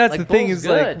line? And see, that's like, the thing bull's is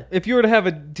good. like, if you were to have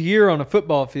a deer on a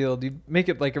football field, you make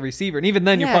it like a receiver, and even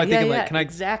then you're probably thinking like, can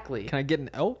I get an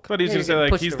elk? But he's gonna say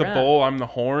like, he's the bull, I'm the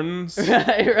horns.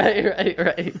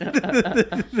 right.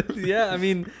 Yeah, I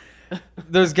mean,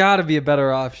 there's got to be a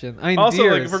better option. I mean, also,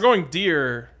 deer like if we're going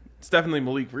deer, it's definitely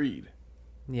Malik Reed.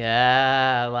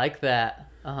 Yeah, I like that.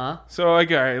 So like,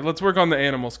 all right, let's work on the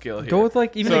animal scale here. Go with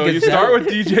like even. So a you start with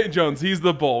DJ Jones. He's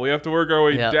the bull. We have to work our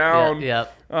way down.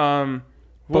 Yep. What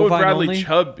would Bradley only?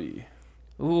 Chubb be?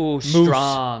 Ooh,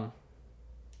 strong.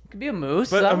 Could be a moose.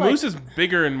 But a moose is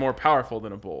bigger and more powerful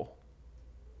than a bull.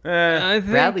 I think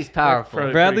Bradley's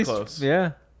powerful. Bradley's close.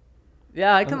 Yeah.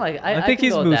 Yeah, I can like. I think can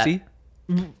he's go with that. moosey.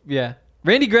 Yeah.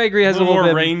 Randy Gregory has a a little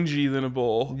little more bit rangy than a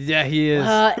bull. Yeah, he is.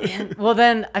 Well,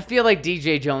 then I feel like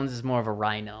DJ Jones is more of a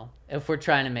rhino. If we're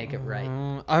trying to make it right,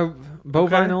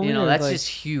 bovine only. you know, or that's like, just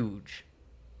huge.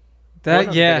 that.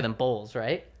 Rhinos are Yeah, bigger than bulls,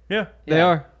 right? Yeah. they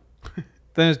are.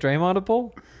 Then is Draymond a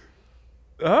bull?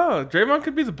 Oh, Draymond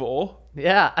could be the bull.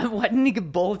 Yeah. Why didn't he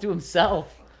get bull to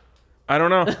himself? I don't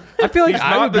know. I feel like He's I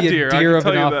not would the be deer, a I deer can of,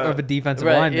 tell you that. of a defensive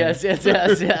Right. lineman.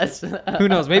 Yes. Who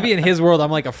knows? Maybe in his world, I'm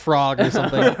like a frog or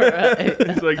something.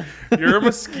 He's like, you're a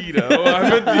mosquito.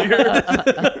 I'm a deer.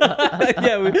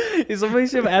 Yeah, somebody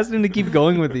should have asked him to keep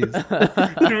going with these.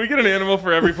 Can we get an animal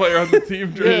for every player on the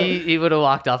team, Drew? He would have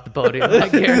walked off the podium. I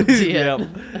guarantee it.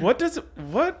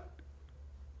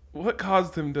 What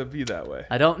caused him to be that way?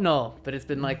 I don't know, but it's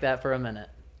been like that for a minute.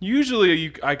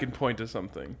 Usually, I can point to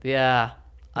something. Yeah.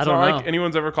 I It's don't not know. like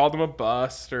anyone's ever called him a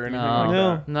bust or anything like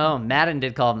that. No, Madden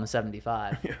did call him a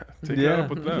 75. Take that up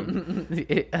with them.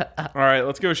 All right,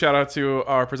 let's give a shout out to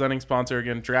our presenting sponsor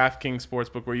again, DraftKings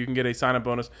Sportsbook, where you can get a sign-up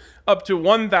bonus up to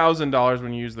 $1,000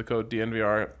 when you use the code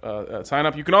DNVR sign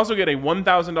up. You can also get a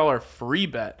 $1,000 free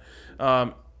bet,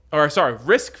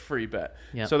 risk-free bet.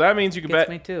 Yep. So that means you can Gets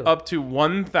me bet too. up to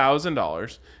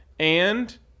 $1,000,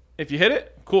 and if you hit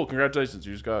it, cool, congratulations,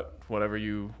 you just got whatever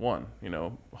you won. You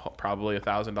know, probably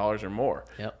 $1,000 or more.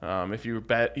 Yep. If you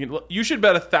bet, you should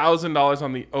bet $1,000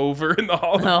 on the over in the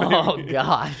Hall of Fame. Oh,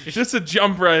 gosh. Just to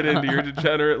jump right into your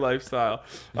degenerate lifestyle.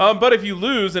 But if you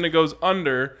lose and it goes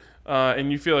under,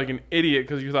 and you feel like an idiot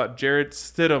because you thought Jarrett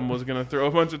Stidham was going to throw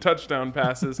a bunch of touchdown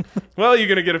passes, well, you're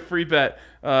going to get a free bet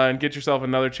and get yourself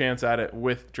another chance at it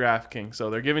with DraftKings. So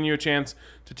they're giving you a chance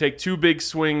to take two big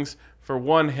swings for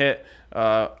one hit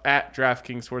at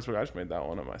DraftKings Sportsbook. I just made that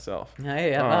one up myself.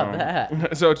 Hey, how about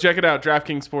that? So check it out.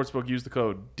 DraftKings Sportsbook. Use the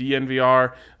code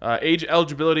DNVR. Age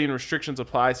eligibility and restrictions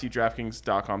apply. See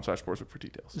DraftKings.com/sportsbook for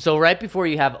details. So right before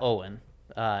you have Owen,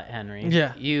 Henry,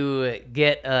 you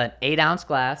get an 8-ounce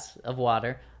glass of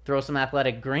water, throw some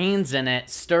Athletic Greens in it,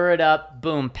 stir it up,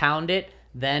 boom, pound it.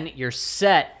 Then you're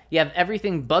set. You have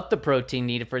everything but the protein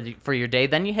needed for your day.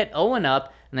 Then you hit Owen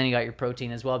up, and then you got your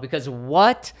protein as well. Because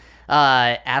what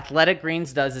Athletic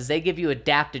Greens does is they give you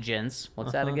adaptogens.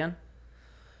 What's that again?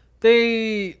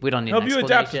 We don't need help an you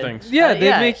adapt to explanation. things. Yeah, they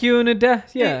make you an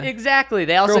adapt. Yeah, Exactly.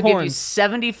 They also give you horns.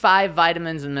 75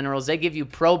 vitamins and minerals. They give you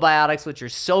probiotics, which are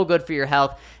so good for your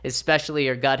health, especially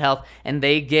your gut health. And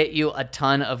they get you a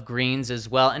ton of greens as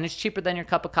well. And it's cheaper than your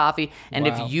cup of coffee. And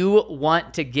Wow. if you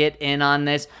want to get in on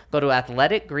this, go to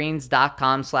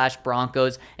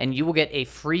athleticgreens.com/Broncos and you will get a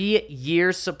free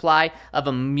year's supply of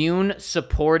immune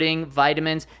supporting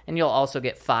vitamins. And you'll also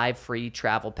get 5 free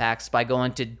travel packs by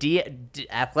going to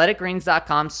athleticgreens.com/Broncos.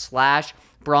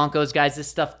 Guys, this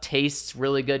stuff tastes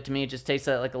really good to me. It just tastes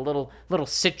like a little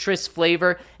citrus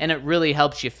flavor, and it really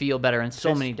helps you feel better in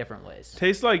so many different ways.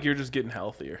 Tastes like you're just getting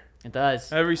healthier. It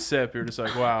does. Every sip, you're just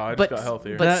like, wow, I just got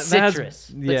healthier. But That has- citrus.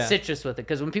 yeah. But citrus with it.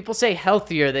 Because when people say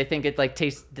healthier, they think it like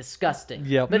tastes disgusting.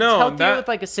 Yep. But No, it's healthier that- with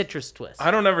like a citrus twist.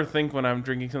 I don't ever think when I'm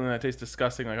drinking something that tastes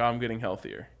disgusting, like, oh, I'm getting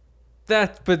healthier.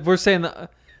 but we're saying that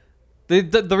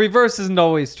the reverse isn't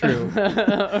always true.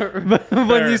 But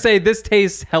when you say this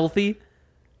tastes healthy,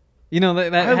 you know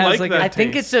that I has like like that I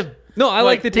think taste. it's a... no, I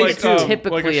like the taste like, too.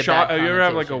 typically like a a shot. bad Have you ever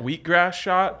had like a connotation. wheatgrass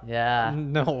shot? Yeah.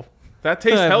 No, That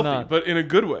tastes I have healthy, not. but in a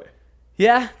good way.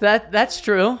 Yeah, that's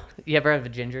true. You ever have a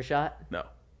ginger shot? No.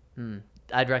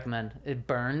 I'd recommend. It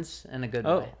burns in a good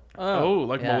oh, way. Oh,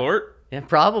 like Yeah. Malort? Yeah,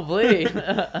 probably.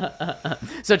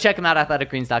 So check them out,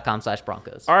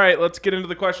 athleticgreens.com/Broncos. All right, let's get into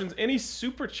the questions. Any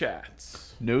super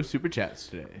chats? No super chats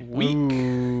today. Week.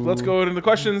 Let's go into the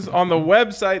questions on the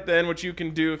website then, which you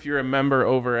can do if you're a member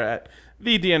over at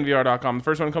thednvr.com. The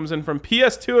first one comes in from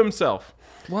PS2 himself.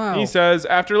 wow. He says,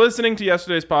 after listening to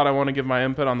yesterday's pod, I want to give my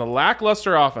input on the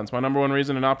lackluster offense. My number one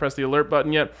reason to not press the alert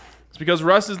button yet It's because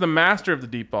Russ is the master of the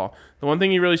deep ball. The one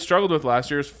thing he really struggled with last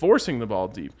year is forcing the ball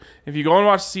deep. If you go and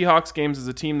watch the Seahawks games as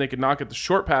a team, they could not get the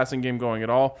short passing game going at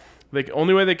all. The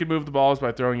only way they could move the ball is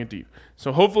by throwing it deep.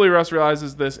 So hopefully Russ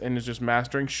realizes this and is just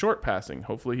mastering short passing.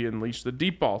 Hopefully he unleashed the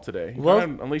deep ball today. He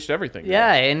kind of unleashed everything.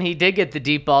 Yeah, and he did get the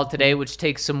deep ball today, which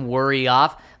takes some worry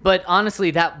off. But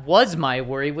honestly, that was my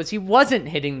worry, was he wasn't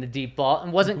hitting the deep ball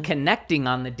and wasn't connecting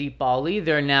on the deep ball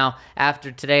either. Now,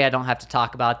 after today, I don't have to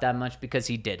talk about that much because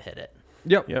he did hit it.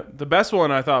 Yep. The best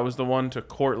one I thought was the one to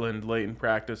Cortland late in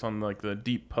practice on like the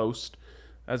deep post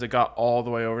as it got all the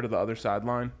way over to the other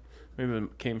sideline. Maybe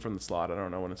it came from the slot. I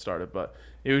don't know when it started, but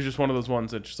it was just one of those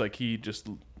ones that just like he just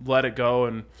let it go,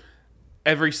 and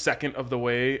every second of the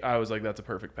way I was like, that's a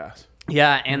perfect pass.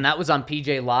 Yeah, and that was on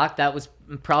PJ Locke. That was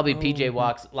probably PJ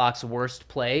Locke's worst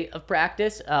play of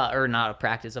practice, or not of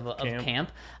practice, of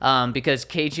camp, because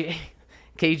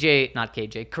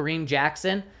Kareem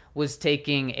Jackson was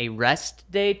taking a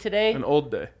rest day today. An old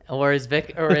day. Or as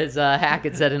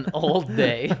Hackett said, an old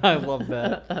day. I love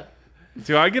that.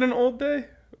 Do I get an old day?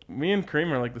 Me and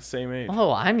Kareem are like the same age.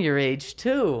 Oh, I'm your age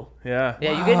too. Yeah.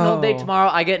 Yeah, you get an old day tomorrow.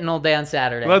 I get an old day on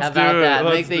Saturday. Let's How about do it. that?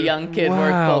 Let's Make the do it. young kid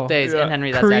work both days. Yeah. And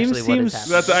Henry, that's Kareem actually what seems is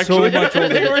happening. That's actually so much older.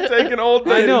 they were taking old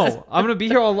days. I know. I'm gonna be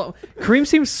here all alone. Kareem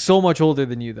seems so much older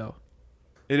than you, though.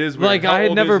 It is weird. Like How I had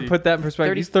old never is he? put that in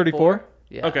perspective. He's 34.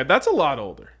 Yeah. Okay, that's a lot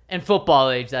older. And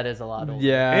football age, that is a lot older.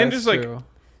 Yeah, And that's just, like, true.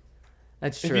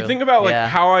 That's true. If you think about like Yeah.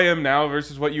 how I am now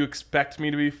versus what you expect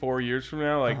me to be 4 years from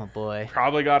now, like Oh boy.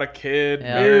 probably got a kid,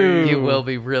 Yeah, married. you will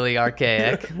be really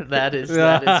archaic. that is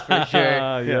for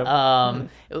sure. Yeah.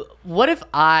 What if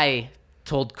I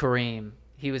told Kareem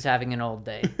he was having an old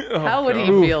day? How would he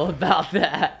feel about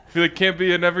that? I feel like can't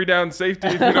be an every down safety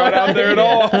if you're not out there at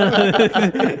all.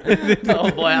 Oh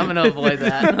boy, I'm gonna avoid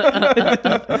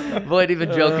that. Avoid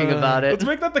even joking about Let's it.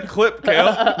 make that the clip,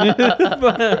 Kale.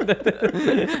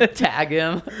 Tag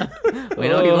him. We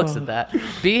know he looks at that.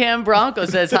 Beham Bronco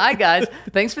says, "Hi guys,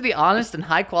 thanks for the honest and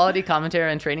high quality commentary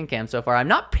on training camp so far. I'm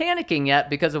not panicking yet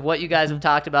because of what you guys have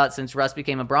talked about since Russ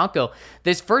became a Bronco.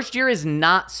 This first year is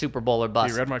not Super Bowl or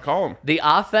bust. You read my column. The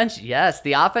offense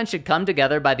should come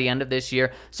together by the end of this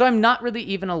year, so I'm not really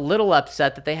even a little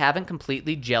upset that they haven't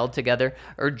completely gelled together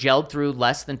or gelled through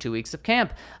less than 2 weeks of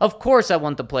camp. Of course, I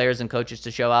want the players and coaches to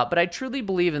show out, but I truly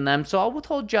believe in them, so I'll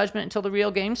withhold judgment until the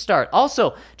real games start.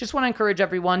 Also, just want to encourage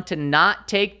everyone to not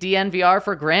take DNVR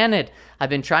for granted. I've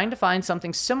been trying to find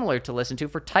something similar to listen to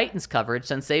for Titans coverage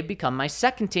since they've become my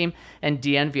second team, and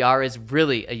DNVR is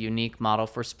really a unique model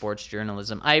for sports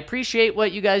journalism. I appreciate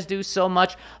what you guys do so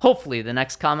much. Hopefully, the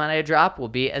next comment I drop will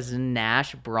be as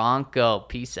Nash Bronco.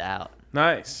 Peace out."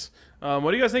 Nice. What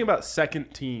do you guys think about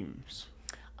second teams?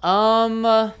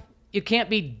 You can't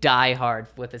be diehard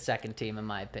with a second team, in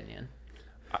my opinion.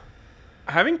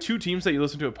 Having two teams that you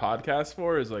listen to a podcast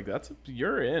for is like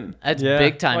you're in. That's Yeah.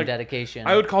 big time Like, dedication.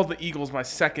 I would call the Eagles my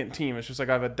second team. It's just like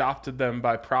I've adopted them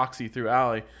by proxy through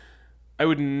Allie. I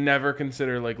would never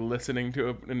consider like listening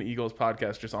to an Eagles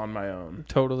podcast just on my own.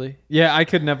 Totally. Yeah, I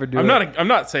could never do it. I'm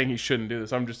not saying he shouldn't do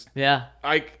this. I'm just Yeah.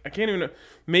 I can't even.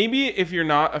 Maybe if you're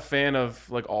not a fan of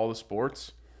like all the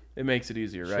sports, it makes it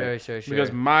easier, right? Sure.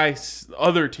 Because my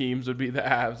other teams would be the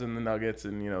Avs and the Nuggets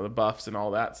and the Buffs and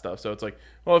all that stuff. So it's like,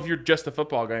 well, if you're just a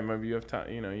football guy, maybe you have time.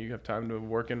 You have time to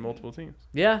work in multiple teams.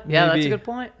 Yeah, that's a Maybe. good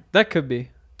point. That could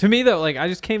be. To me, though, like I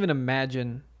just can't even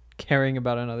imagine caring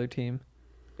about another team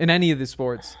in any of the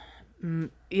sports.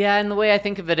 Yeah, and the way I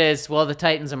think of it is, well, the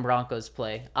Titans and Broncos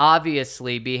play.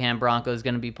 Obviously, Beham Bronco is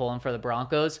going to be pulling for the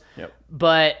Broncos. Yep.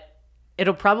 But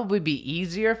it'll probably be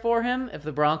easier for him if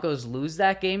the Broncos lose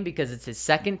that game because it's his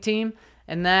second team,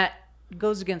 and that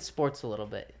goes against sports a little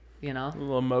bit, A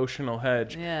little emotional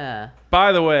hedge. Yeah.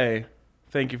 By the way,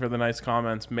 thank you for the nice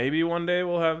comments. Maybe one day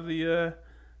we'll have the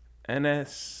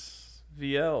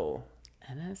NSVL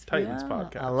Titans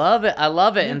podcast. I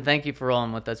love it. And thank you for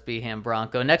rolling with us, Beham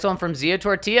Bronco. Next one from Zia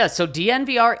Tortilla. So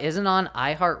DNVR isn't on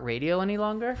iHeartRadio any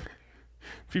longer?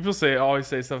 People always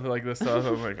say something like this stuff.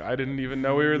 I'm like, I didn't even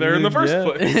know we were there in the first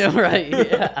place. Right,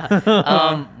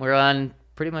 yeah. We're on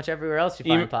pretty much everywhere else you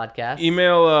find podcasts.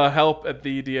 Email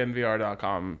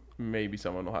help@thednvr.com. Maybe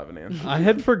someone will have an answer. I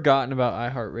had forgotten about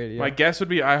iHeartRadio. My guess would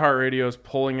be iHeartRadio's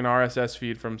pulling an RSS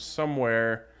feed from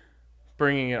somewhere,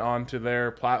 bringing it onto their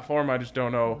platform. I just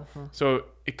don't know. So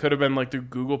it could have been like through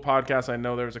Google Podcasts. I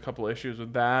know there was a couple issues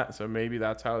with that, so maybe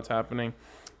that's how it's happening.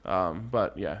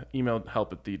 But yeah, email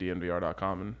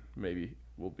help@thednvr.com and maybe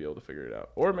we'll be able to figure it out.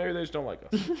 Or maybe they just don't like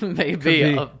us.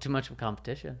 Maybe too much of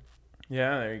competition.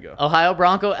 Yeah, there you go. Ohio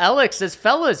Bronco Alex says,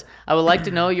 fellas, I would like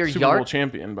to know your Super Bowl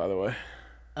champion, by the way.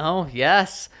 Oh,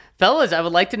 yes. Fellas, I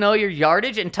would like to know your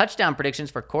yardage and touchdown predictions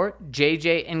for Court,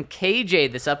 JJ, and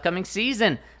KJ this upcoming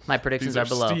season. My predictions are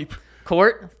below. Steep.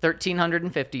 Court,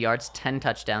 1,350 yards, 10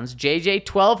 touchdowns.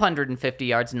 JJ, 1,250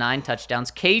 yards, 9 touchdowns.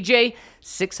 KJ,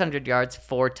 600 yards,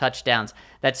 4 touchdowns.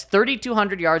 That's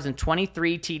 3,200 yards and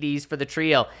 23 TDs for the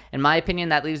trio. In my opinion,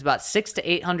 that leaves about 600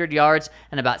 to 800 yards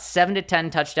and about 7 to 10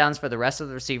 touchdowns for the rest of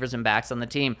the receivers and backs on the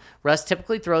team. Russ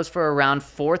typically throws for around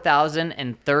 4,000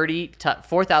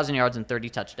 yards and 30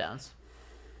 touchdowns.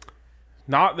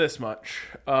 Not this much.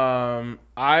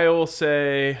 I will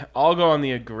say I'll go on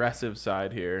the aggressive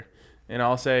side here. And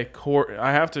I'll say Court.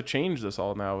 I have to change this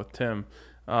all now with Tim.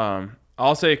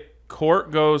 I'll say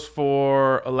Court goes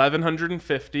for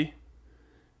 1,150.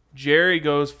 Jerry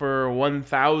goes for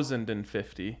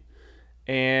 1,050.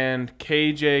 And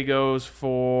KJ goes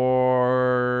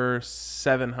for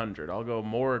 700. I'll go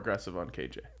more aggressive on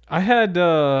KJ. I had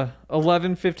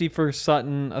 1,150 for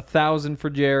Sutton, 1,000 for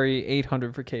Jerry,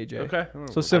 800 for KJ. Okay,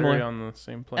 so similar. On the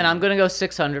same plane. And I'm going to go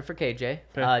 600 for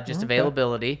KJ, just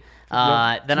availability. Then to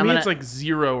I'm me, gonna, it's like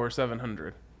 0 or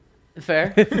 700.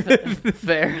 Fair.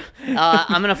 Fair.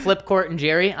 I'm going to flip Court and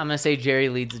Jerry. I'm going to say Jerry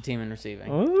leads the team in receiving.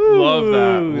 Ooh, Love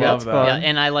that. Love that. Yeah,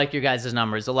 and I like your guys'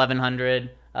 numbers, 1,100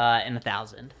 and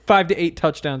 1,000. 5 to 8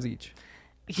 touchdowns each.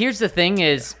 Here's the thing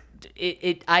is,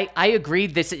 I agree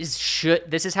this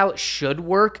is how it should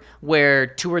work, where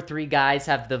 2 or 3 guys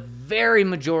have the very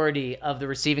majority of the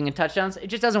receiving and touchdowns. It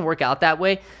just doesn't work out that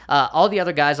way. All the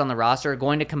other guys on the roster are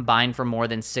going to combine for more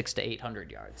than 600 to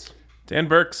 800 yards. Dan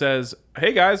Burke says,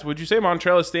 "Hey guys, would you say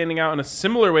Montrell is standing out in a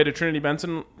similar way to Trinity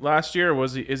Benson last year, or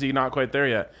is he not quite there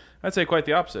yet?" I'd say quite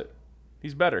the opposite.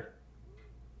 He's better.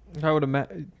 I would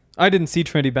imagine. I didn't see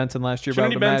Trinity Benson last year.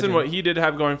 Trinity but I would Benson, imagine. what he did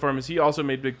have going for him is he also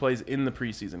made big plays in the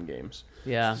preseason games.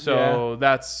 Yeah. So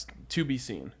that's to be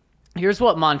seen. Here's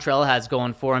what Montrell has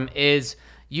going for him is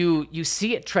you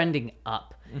see it trending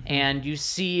up, and you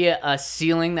see a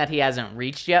ceiling that he hasn't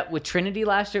reached yet. With Trinity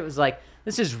last year, it was like,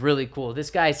 this is really cool.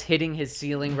 This guy's hitting his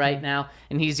ceiling right now,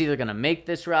 and he's either going to make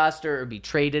this roster or be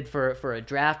traded for a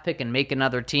draft pick and make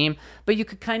another team. But you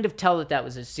could kind of tell that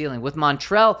was his ceiling. With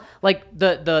Montrell, like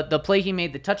the play he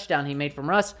made, the touchdown he made from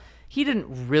Russ, he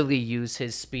didn't really use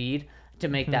his speed to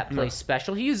make that play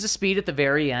special. He used the speed at the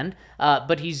very end,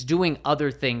 but he's doing other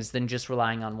things than just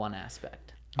relying on one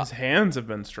aspect. His hands have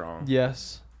been strong.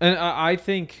 Yes. And I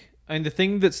think, and the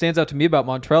thing that stands out to me about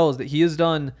Montrell is that he has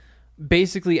done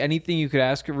basically anything you could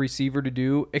ask a receiver to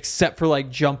do, except for like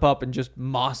jump up and just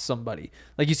moss somebody.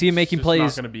 Like you see him making plays.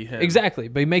 It's not going to be him. Exactly,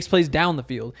 but he makes plays down the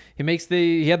field.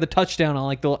 He had the touchdown on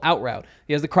like the out route.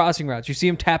 He has the crossing routes. You see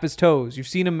him tap his toes. You've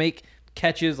seen him make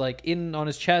catches like in on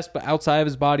his chest, but outside of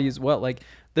his body as well. Like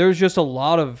there's just a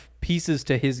lot of pieces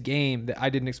to his game that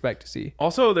I didn't expect to see.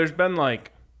 Also, there's been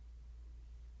like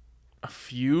a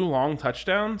few long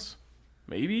touchdowns.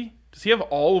 Maybe does he have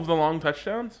all of the long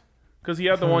touchdowns? Because he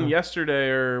had the one yesterday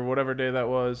or whatever day that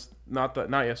was. Not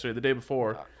yesterday, the day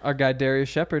before. Our guy Darius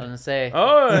Shepard. I was going to say,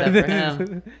 Oh, except for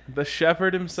him. the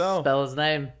Shepherd himself. Spell his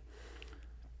name.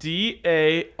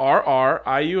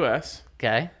 DARRIUS.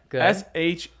 Okay, good.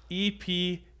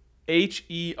 SHEPHERD. Ding,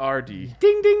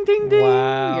 ding, ding, ding.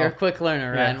 Wow. You're a quick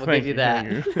learner, Ryan. Yeah, We'll give you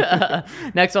that.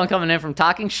 Next one coming in from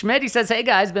Talking Schmidt. He says, hey,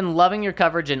 guys, been loving your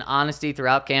coverage and honesty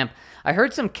throughout camp. I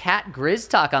heard some Cat Grizz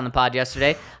talk on the pod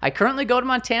yesterday. I currently go to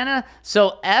Montana,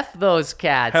 so F those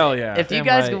Cats. Hell yeah. If you Damn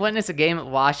guys right. could witness a game at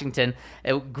Washington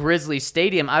at Grizzly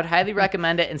Stadium, I would highly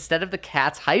recommend it instead of the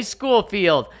Cats high school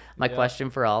field. My question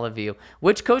for all of you,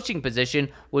 which coaching position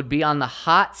would be on the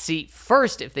hot seat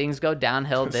first if things go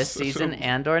downhill this season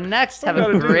and or next? Have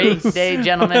a great day,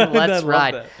 gentlemen. Let's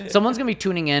ride. Someone's going to be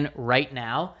tuning in right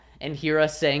now and hear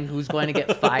us saying who's going to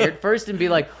get fired first and be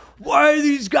like, why are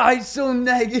these guys so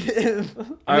negative?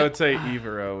 I would say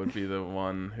Evero would be the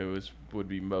one who would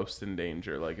be most in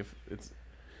danger. Like if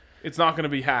it's not going to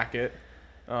be Hackett.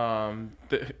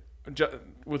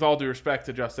 With all due respect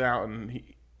to Justin Allen,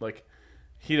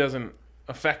 he doesn't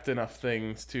affect enough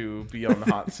things to be on the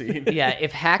hot seat. Yeah,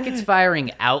 if Hackett's firing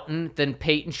Outen, then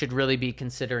Peyton should really be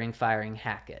considering firing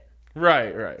Hackett.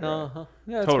 Right. Uh-huh.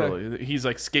 Yeah, Totally. He's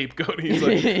like scapegoat. He's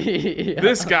like,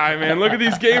 this guy, man, look at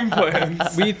these game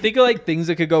plans. When you think of like things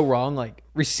that could go wrong, like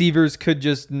receivers could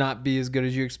just not be as good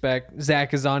as you expect.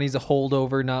 Zach Kazani's a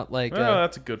holdover, not like. Oh,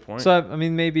 that's a good point. So I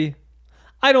mean, maybe.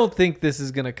 I don't think this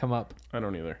is gonna come up. I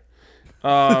don't either.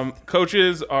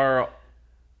 Coaches are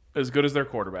as good as their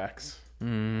quarterbacks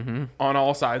on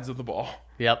all sides of the ball.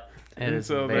 Yep. And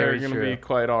so they're going to be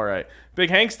quite all right. Big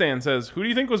Hank Stan says, who do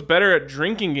you think was better at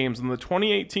drinking games on the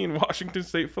 2018 Washington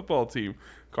State football team?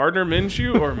 Gardner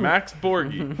Minshew or Max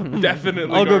Borghi?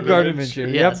 Definitely. I'll go Gardner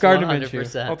Minshew. Yes, Yep, Gardner 100%.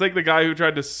 Minshew. I'll take the guy who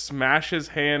tried to smash his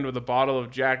hand with a bottle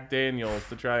of Jack Daniels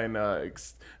to try and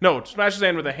smash his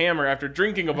hand with a hammer after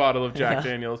drinking a bottle of Jack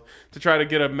Daniels to try to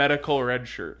get a medical red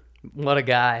shirt. What a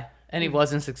guy. And he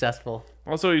wasn't successful.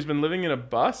 Also, he's been living in a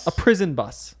bus. A prison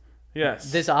bus.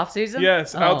 Yes. This offseason?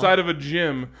 Yes, Oh. outside of a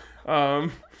gym.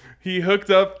 He worked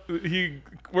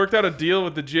out a deal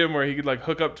with the gym where he could like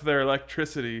hook up to their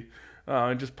electricity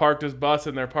and just parked his bus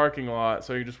in their parking lot.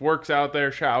 So he just works out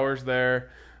there, showers there,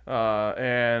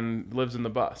 and lives in the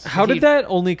bus. How did that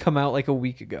only come out like a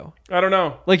week ago? I don't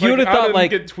know. Like, you would've how thought, did it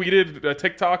like- get tweeted a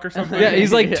TikTok or something. Yeah,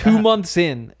 he's like 2 months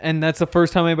in, and that's the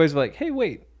first time anybody's like, hey,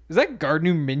 wait, is that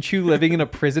Gardner Minshew living in a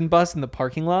prison bus in the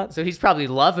parking lot? So he's probably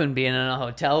loving being in a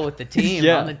hotel with the team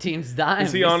Yeah. on the team's dime.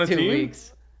 Is he on a these 2 team?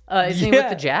 weeks. Isn't he with Yeah.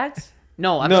 the Jags?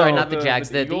 No, I'm No, sorry, not the the Jags.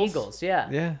 The Eagles? Eagles. Yeah.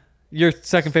 Yeah. Your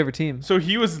second favorite team. So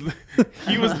he was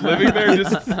living there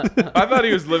just. I thought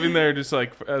he was living there just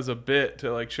like as a bit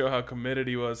to like show how committed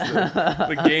he was to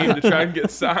the game to try and get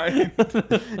signed.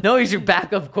 No, he's your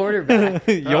backup quarterback.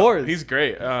 Yours. He's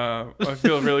great. I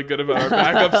feel really good about our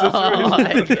backup situation.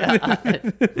 Oh,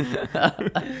 my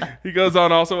God. He goes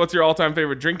on also, what's your all-time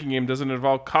favorite drinking game? Does it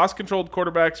involve cost-controlled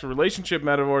quarterbacks, relationship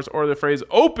metaphors, or the phrase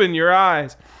open your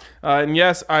eyes? And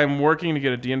yes, I'm working to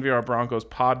get a DNVR Broncos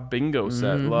pod bingo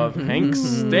set. Love, Hank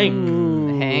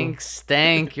Stink. Hank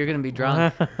Stank. You're going to be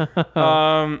drunk.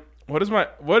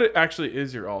 What actually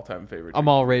is your all-time favorite? I'm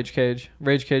all Rage Cage.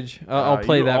 Rage Cage. I'll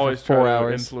play you that for always 4 try to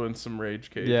hours. Influence some Rage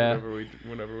Cage Yeah.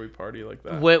 whenever we party like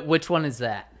that. Which one is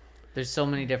that? There's so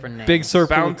many different names. Big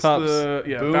circle of Bounce cups. bounce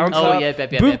Oh,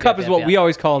 up. yeah. Boob cup is what we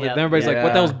always called it. Yep. Then everybody's like,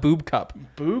 what the hell's boob cup?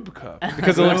 Boob cup.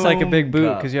 Because it looks like a big boot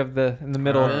cup. because you have the in the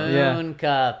middle. Yeah. Moon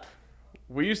Cup.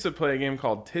 We used to play a game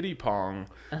called Titty Pong,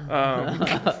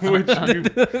 which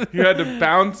you had to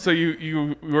bounce. So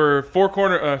you were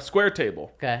square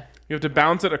table. Okay. You have to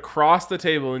bounce it across the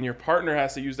table, and your partner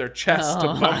has to use their chest to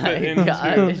Oh bump my it into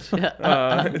gosh.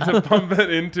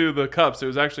 the cups. It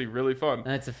was actually really fun.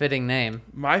 That's a fitting name.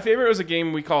 My favorite was a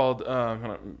game we called,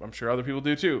 I'm sure other people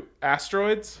do too,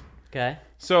 Asteroids. Okay.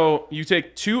 So you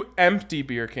take 2 empty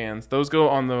beer cans. Those go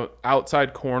on the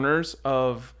outside corners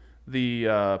of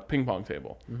the ping pong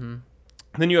table. Mm-hmm.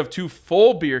 Then you have 2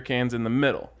 full beer cans in the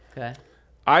middle. Okay.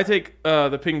 I take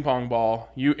the ping pong ball.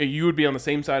 You would be on the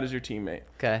same side as your teammate.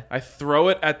 Okay. I throw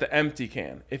it at the empty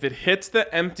can. If it hits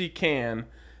the empty can,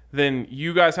 then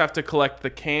you guys have to collect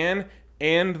the can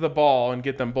and the ball and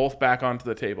get them both back onto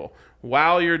the table.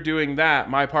 While you're doing that,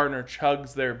 my partner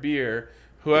chugs their beer.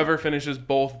 Whoever finishes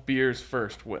both beers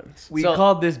first wins. We So-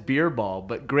 called this beer ball,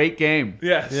 but great game.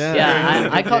 Yes. Yeah,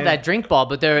 I called that drink ball,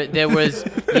 but there was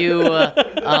you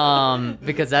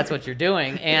because that's what you're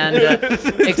doing, and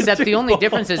except the only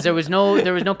difference is there was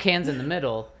no cans in the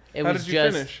middle. It How was did you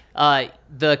just finish?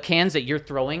 The cans that you're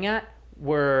throwing at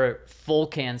were full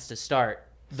cans to start.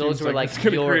 Those Seems were like it's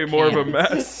gonna your create more of a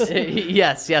cans. mess.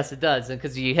 yes, it does,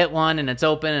 because you hit one and it's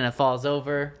open and it falls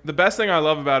over. The best thing I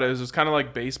love about it is it's kind of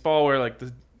like baseball, where like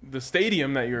the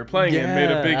stadium that you were playing in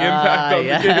made a big impact on the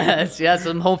game. Yes,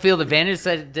 some home field advantage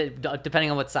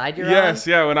depending on what side you're on. Yes,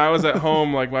 yeah. When I was at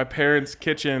home, like my parents'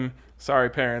 kitchen, sorry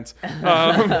parents,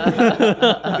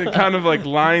 it kind of like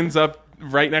lines up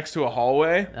right next to a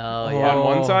hallway on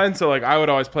one side. So like I would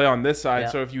always play on this side. Yeah.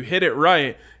 So if you hit it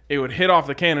right, it would hit off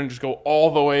the can and just go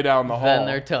all the way down the hall. Then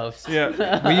they're toast.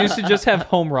 Yeah. We used to just have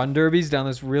home run derbies down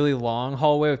this really long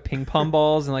hallway with ping pong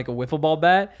balls and like a wiffle ball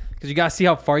bat because you gotta see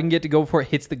how far you can get to go before it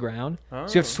hits the ground. So you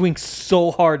have to swing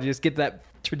so hard to just get that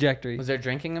trajectory. Was there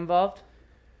drinking involved?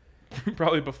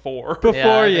 Probably before. Before,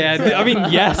 Yeah, yeah. I mean,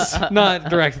 yes, not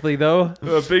directly though.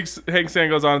 Big Hank Sand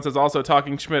goes on and says, also,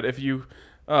 Talking Schmidt, if you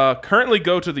currently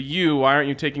go to the U, why aren't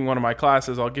you taking one of my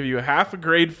classes? I'll give you a half a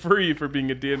grade free for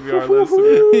being a DNVR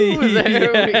listener.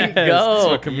 There we That's go.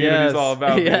 what community's all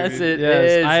about, Yes, baby. it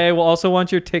Yes, is. I will also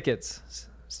want your tickets,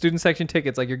 student section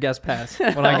tickets, like your guest pass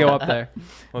when I go up there.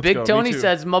 Let's Big go. Me Tony too.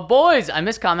 says, my boys, I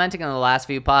missed commenting on the last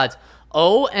few pods.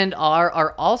 O and R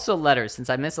are also letters. Since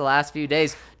I missed the last few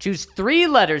days, choose 3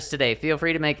 letters today. Feel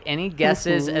free to make any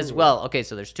guesses as well. Okay,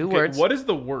 so there's 2 Okay, words. what is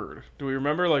the word? Do we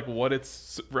remember like what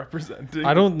it's representing?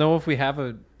 I don't know if we have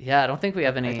a. Yeah, I don't think we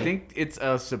have any. I think it's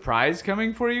a surprise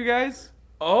coming for you guys.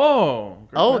 Oh.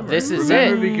 good Oh, memory. this is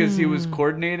Remember, it. because he was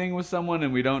coordinating with someone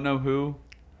and we don't know who.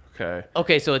 Okay.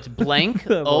 Okay, so it's blank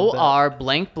love O-R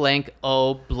blank blank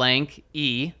O blank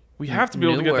E We have to be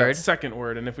able to New get that word. second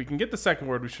word, and if we can get the second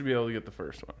word, we should be able to get the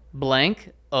first one.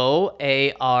 blank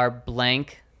O-A-R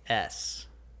blank S.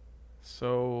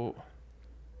 So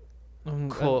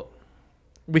Cool.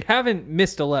 We haven't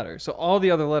missed a letter, so all the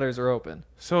other letters are open.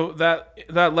 So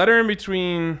that letter in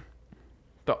between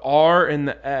the R and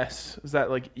the S, is that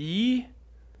like E?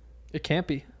 It can't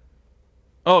be.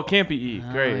 Oh, it can't be E.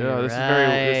 Great. you're This is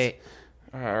very...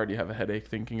 I already have a headache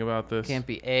thinking about this. Can't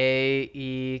be A,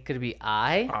 E. Could it be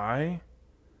I? I?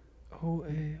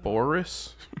 O-A.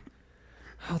 Boris?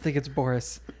 I don't think it's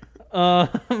Boris.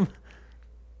 What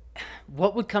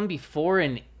would come before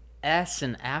an S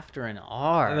and after an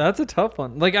R? That's a tough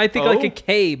one. Like, I think like a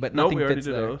K, but Nope, nothing we already fits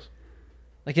did there. those.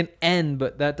 Like an N,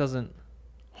 but that doesn't.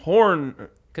 Horn.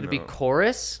 Could it be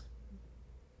chorus?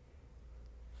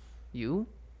 You?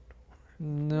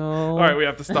 No. All right, we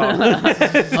have to stop.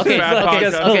 Okay, Bad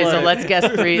podcast. so let's guess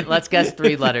three. Let's guess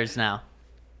 3 letters now.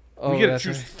 Oh, We get to that's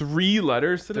choose right. 3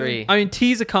 letters today? 3. I mean,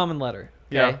 T's a common letter.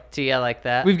 Okay, Yeah. T. I like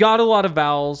that. We've got a lot of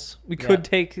vowels. We could Yep.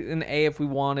 take an A if we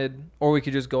wanted, or we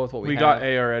could just go with what we We have. got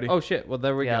A already. Oh shit! Well,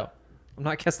 there we Yeah. go. I'm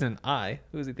not guessing an I.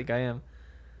 Who does he think I am?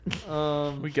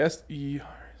 We guessed E.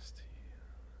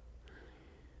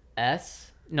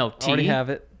 S. No, T. I already have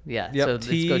it. Yeah. Yep, So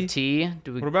T. let's go T.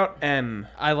 Do we What about N?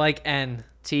 I like N.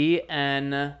 T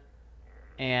N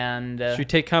and Should we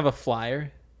take kind of a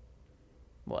flyer,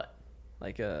 what?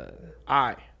 like a?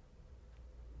 I.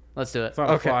 Let's do it. It's not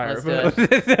Okay, a flyer. let's do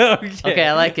it. Okay,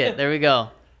 I like it. There we go.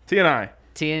 T and I.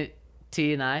 T and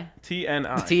I.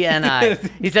 TNI. TNI.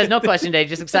 He says, no question, Dave.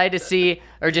 Just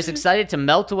excited to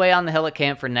melt away on the hill at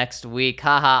camp for next week.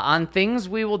 Haha. On things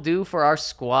we will do for our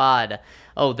squad.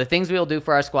 Oh, the things we will do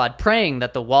for our squad. Praying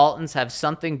that the Waltons have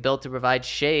something built to provide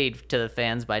shade to the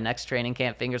fans by next training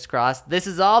camp. Fingers crossed. This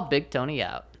is all Big Tony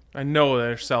out. I know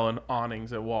they're selling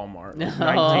awnings at Walmart.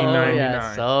 Like Oh, $19.99.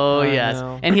 yes. Oh, yes.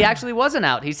 know. And he actually wasn't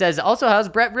out. He says, also, how's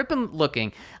Brett Rippon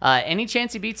looking? Any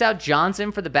chance he beats out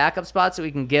Johnson for the backup spot so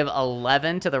we can give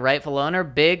 11 to the rightful owner?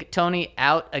 Big Tony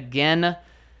out again.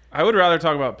 I would rather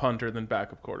talk about punter than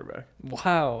backup quarterback.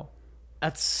 Wow.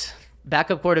 That's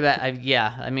backup quarterback.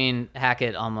 I mean,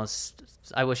 Hackett almost.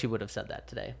 I wish he would have said that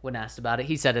today when asked about it.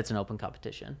 He said it's an open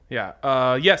competition. Yeah.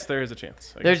 Yes, there is a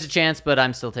chance. There's a chance, but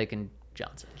I'm still taking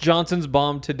Johnson. Johnson's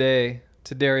bomb today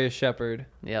to Darius Shepard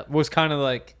Yep. was kind of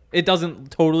like, it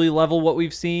doesn't totally level what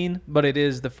we've seen, but it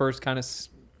is the first kind of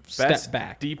step Best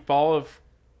back. deep ball of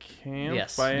camp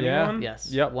Yes. by Yeah. anyone? Yes.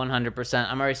 Yep.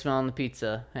 100%. I'm already smelling the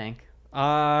pizza, Hank.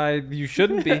 You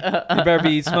shouldn't be. You better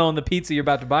be smelling the pizza you're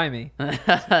about to buy me.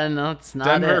 No, it's not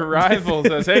Denver it. Rivals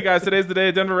says, hey guys, today's the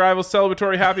day. Denver Rivals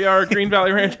celebratory happy hour at Green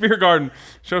Valley Ranch Beer Garden.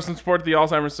 Show some support to the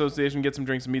Alzheimer's Association, get some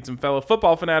drinks, and meet some fellow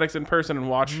football fanatics in person and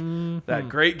watch that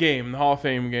great game, the Hall of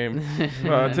Fame game.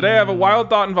 Today I have a wild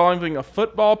thought involving a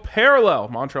football parallel.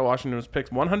 Montreal, Washington was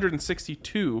picked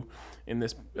 162 in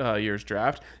this year's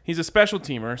draft. He's a special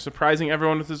teamer, surprising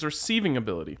everyone with his receiving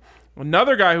ability.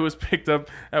 Another guy who was picked up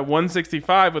at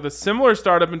 165 with a similar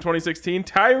startup in 2016,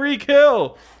 Tyreek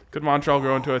Hill. Could Montreal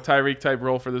grow into a Tyreek-type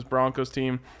role for this Broncos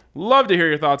team? Love to hear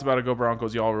your thoughts about a Go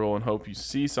Broncos y'all rule and hope you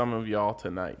see some of y'all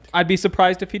tonight. I'd be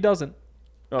surprised if he doesn't.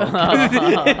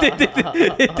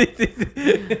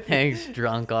 Hank's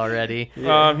drunk already.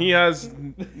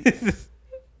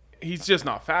 He's just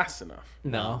not fast enough.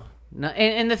 No.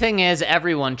 And the thing is,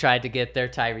 everyone tried to get their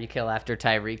Tyreek Hill after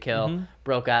Tyreek Hill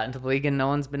broke out into the league, and no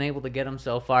one's been able to get him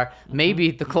so far.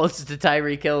 Maybe the closest to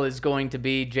Tyreek Hill is going to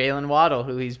be Jalen Waddle,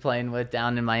 who he's playing with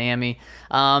down in Miami.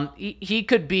 He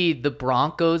could be the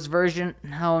Broncos version.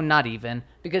 No, not even,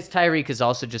 because Tyreek is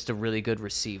also just a really good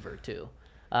receiver, too.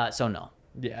 So, no.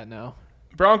 Yeah, no.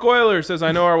 Bronco Oiler says,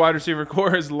 I know our wide receiver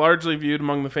core is largely viewed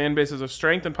among the fan base as a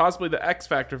strength and possibly the X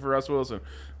factor for Russ Wilson.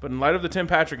 But in light of the Tim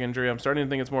Patrick injury, I'm starting to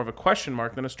think it's more of a question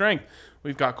mark than a strength.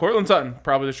 We've got Courtland Sutton,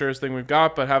 probably the surest thing we've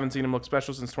got, but haven't seen him look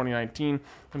special since 2019.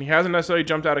 And he hasn't necessarily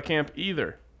jumped out of camp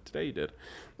either. Today he did.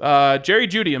 Jerry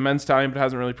Jeudy, immense talent, but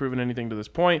hasn't really proven anything to this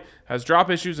point. Has drop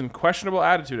issues and questionable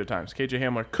attitude at times. KJ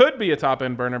Hamler could be a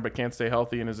top-end burner, but can't stay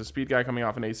healthy and is a speed guy coming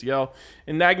off an ACL.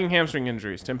 And nagging hamstring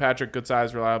injuries. Tim Patrick, good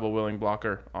size, reliable, willing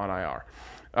blocker on IR.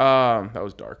 That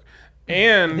was dark.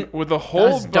 And with a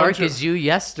whole As dark bunch of, as you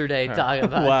yesterday talking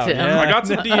about Wow, Tim. yeah. I got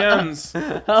some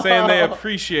DMs saying they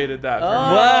appreciated that. From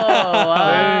me.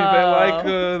 Wow.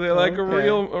 They like a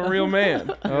real man.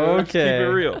 Let's keep it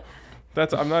real.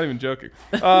 I'm not even joking.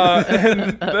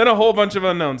 And then a whole bunch of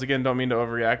unknowns. Again, don't mean to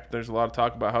overreact. There's a lot of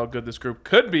talk about how good this group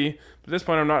could be. But at this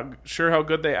point, I'm not sure how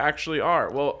good they actually are.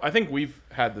 Well, I think we've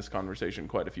had this conversation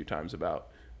quite a few times about.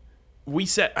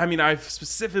 I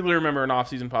specifically remember an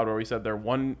off-season pod where we said they're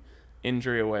one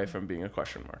injury away from being a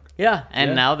question mark. Yeah,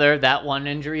 and now they're that one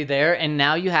injury there, and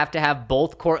now you have to have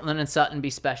both Courtland and Sutton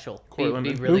be special.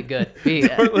 Be really good.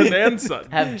 Courtland and Sutton.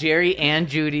 Have Jerry and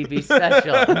Jeudy be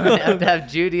special. You have to have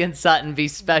Jeudy and Sutton be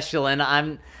special,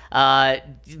 and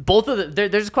Both of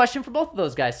there's a question for both of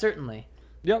those guys, certainly.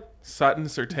 Yep. Sutton,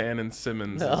 Surtain, and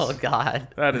Simmons. Oh God,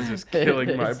 that is just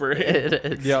killing my brain. It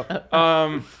is. Yep.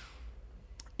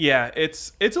 Yeah,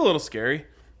 it's a little scary,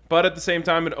 but at the same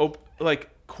time,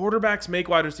 quarterbacks make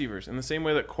wide receivers in the same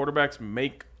way that quarterbacks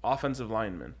make offensive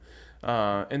linemen,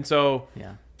 and so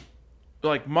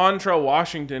like Montrell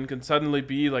Washington can suddenly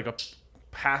be like a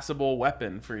passable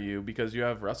weapon for you because you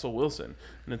have Russell Wilson,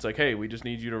 and it's like, hey, we just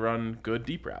need you to run good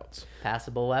deep routes.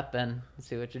 Passable weapon. Let's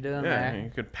see what you're doing there.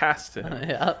 You could pass to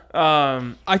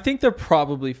him. I think they're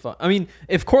probably fun. I mean,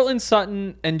 if Cortland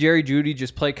Sutton and Jerry Jeudy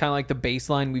just play kind of like the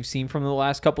baseline we've seen from the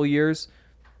last couple of years,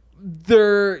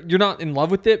 you're not in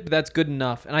love with it, but that's good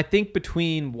enough. And I think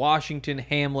between Washington,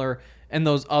 Hamler, and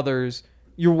those others,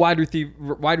 your wide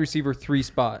receiver 3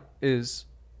 spot is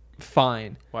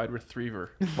fine. Wide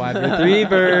retriever.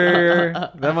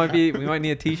 That might be. We might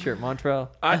need a T-shirt, Montrell.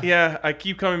 I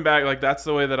keep coming back. Like, that's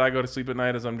the way that I go to sleep at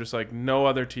night. Is I'm just like, no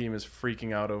other team is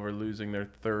freaking out over losing their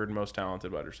 3rd most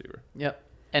talented wide receiver. Yep.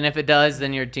 And if it does,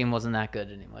 then your team wasn't that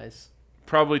good, anyways.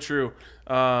 Probably true.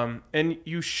 And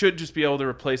you should just be able to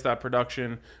replace that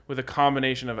production with a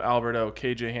combination of Alberto,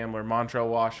 KJ Hamler, Montrell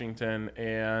Washington,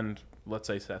 and let's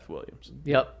say Seth Williams.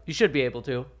 Yep. You should be able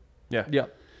to. Yeah.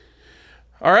 Yep.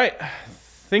 All right. I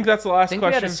think that's the last question.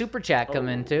 We had a super chat come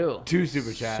in too. 2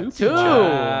 super chats. Two.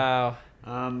 Wow.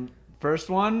 First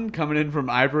one coming in from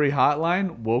Ivory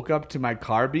Hotline. Woke up to my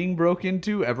car being broke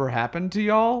into. Ever happened to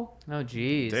y'all? Oh,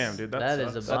 geez. Damn, dude, that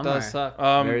is a bummer. That does suck.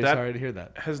 Very sorry to hear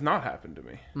that. Has not happened to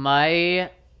me. My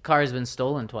car has been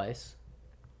stolen twice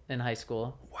in high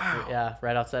school. Wow. Yeah,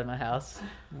 right outside my house.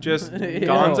 Just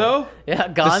Gonzo? Yeah,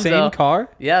 Gonzo. The same car?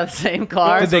 Yeah, the same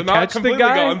car. Did they catch the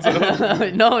guy?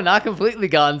 Gonzo. No, not completely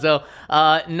Gonzo.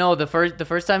 No, the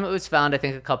first time it was found, I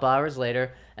think a couple hours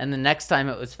later, and the next time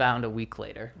it was found a week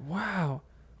later. Wow.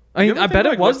 I mean, I bet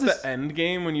it was the end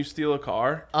game when you steal a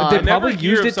car. They probably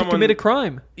used it to commit a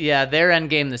crime. Yeah, their end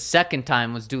game the second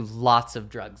time was do lots of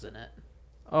drugs in it.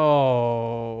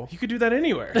 Oh. You could do that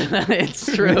anywhere. It's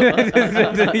true. It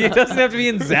doesn't have to be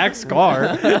in Zach's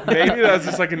car. Maybe that's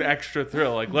just like an extra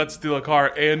thrill. Like, let's steal a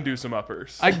car and do some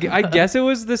uppers. I guess it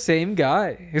was the same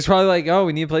guy. He's probably like, oh,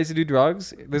 we need a place to do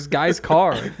drugs. This guy's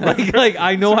car. like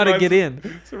I know how to get in.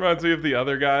 This reminds me of The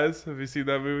Other Guys. Have you seen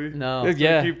that movie? No.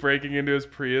 Yeah. They keep breaking into his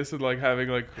Prius and like having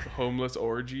like homeless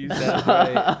orgies. That's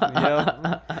right.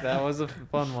 Yep. That was a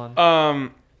fun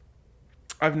one.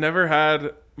 I've never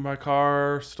had my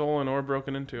car stolen or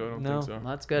broken into. I don't think so.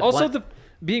 That's good. Also, What?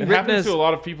 being It written happens as to a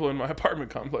lot of people in my apartment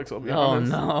complex, I'll be Oh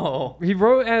honest. no. he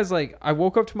wrote as like, I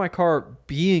woke up to my car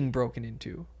being broken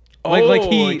into. Oh, Like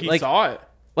he saw it.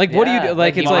 Like, what do you do?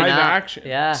 Like, he it's went like live out. action.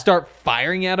 Yeah. start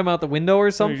firing at him out the window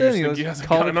or something. just He think goes, he has a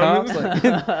call the gun on cops.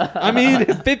 him? Like, I mean,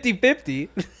 it's 50-50.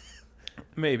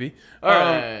 Maybe. All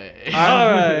right.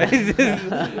 All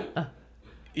right.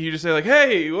 You just say like,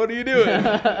 "Hey, what are you doing?"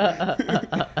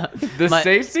 The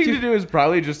safe thing to do is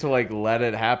probably just to like let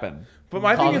it happen. But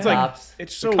my Call thing the is like, cops.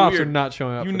 it's so Cops weird. are not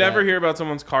showing up. You for never that. hear about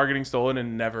someone's car getting stolen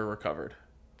and never recovered.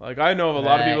 Like, I know of a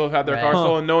lot of Right, people who've had their car right.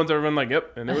 stolen. No one's ever been like,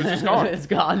 "Yep," and it was just gone. It's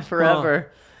gone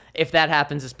forever. If that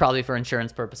happens, it's probably for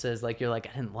insurance purposes. Like, you're like,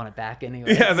 I didn't want it back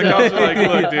anyway. Yeah, the cops are like,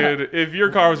 "Look, dude, if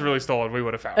your car was really stolen, we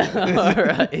would have found it."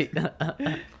 All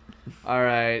right. All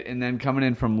right, and then coming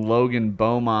in from Logan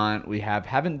Beaumont, we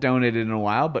haven't donated in a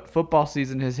while, but football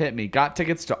season has hit me. Got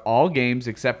tickets to all games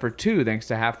except for 2, thanks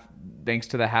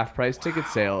to the half price ticket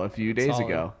sale a few days Solid.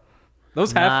 ago.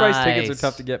 Those half price tickets Nice. are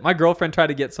tough to get. My girlfriend tried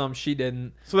to get some. She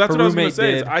didn't. So that's Her what I was going to roommate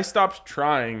say. Is did. I stopped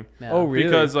trying Oh, really?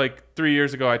 because like 3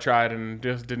 years ago I tried and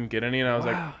just didn't get any, and I was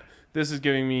like, this is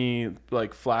giving me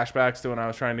like flashbacks to when I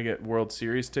was trying to get World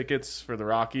Series tickets for the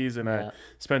Rockies, and I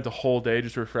spent a whole day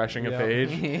just refreshing a page.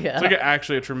 Yeah. It's like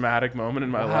actually a traumatic moment in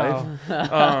my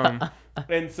life.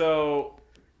 And so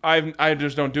I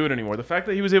just don't do it anymore. The fact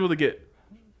that he was able to get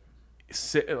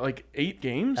like 8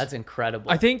 games. That's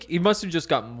incredible. I think he must have just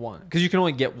gotten one because you can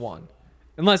only get one,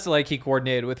 unless like he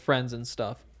coordinated with friends and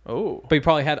stuff. Oh, But he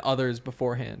probably had others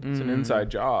beforehand. it's an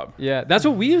inside job. Yeah, that's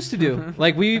what we used to do.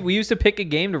 Like we used to pick a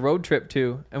game to road trip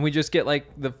to, and we just get like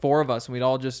the 4 of us, and we'd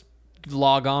all just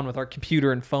log on with our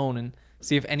computer and phone and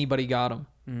see if anybody got them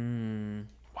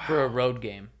For a road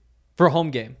game. for a home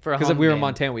game. For a Because home we were in game.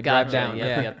 Montana, we'd Gotcha. drive down.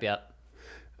 Yep.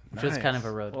 Which was kind of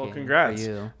a road Well, game congrats.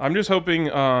 for you. I'm just hoping,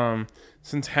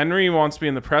 since Henry wants to be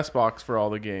in the press box for all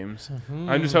the games,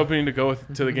 I'm just hoping to go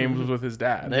to the games with his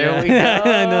dad. There we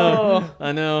go.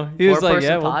 I know. He was like, Four-person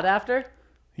yeah, well, pod after?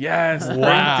 Yes,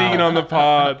 Frank Dean on the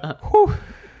pod.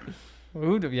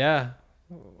 yeah.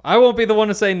 I won't be the one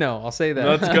to say no. I'll say that.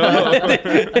 Let's go.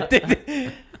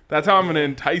 That's how I'm going to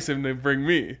entice him to bring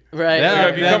me. Right. Yeah,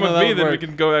 If you come with me, then we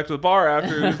can go back to the bar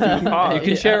after and just do the pod. You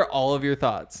can share all of your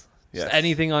thoughts. Yes. Just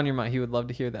anything on your mind. He would love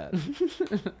to hear that.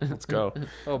 Let's go.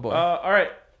 Oh, boy. All right.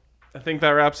 I think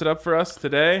that wraps it up for us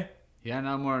today. Yeah,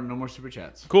 no more super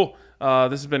chats. Cool.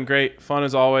 This has been great. Fun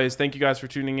as always. Thank you guys for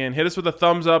tuning in. Hit us with a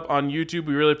thumbs up on YouTube.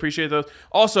 We really appreciate those.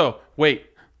 Also, wait.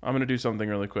 I'm going to do something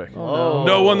really quick. Oh.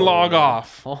 No one log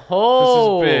off.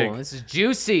 Oh, This is big. This is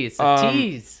juicy. It's a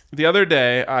tease. The other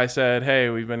day, I said, hey,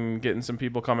 we've been getting some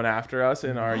people coming after us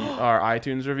in our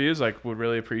iTunes reviews. Like, would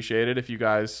really appreciate it if you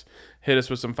guys hit us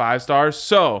with some 5 stars.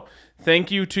 So, thank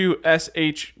you to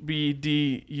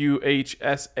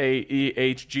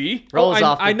SHBDUHSAEHG. Rolls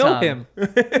off the I know tongue. him.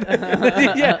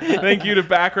 Yeah. Thank you to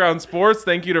Background Sports.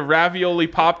 Thank you to Ravioli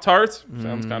Pop Tarts.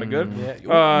 Sounds kind of good.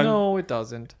 No, it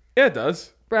doesn't. Yeah, it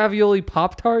does. Ravioli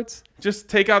Pop-Tarts? Just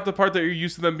take out the part that you're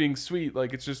used to them being sweet.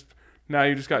 Like, it's just, now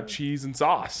you just got cheese and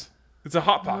sauce. It's a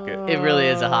Hot Pocket. It really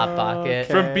is a hot pocket.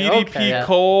 From BDP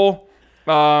Cole.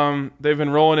 They've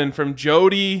been rolling in from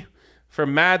Jody,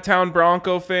 from Madtown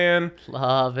Bronco fan.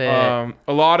 Love it. A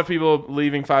lot of people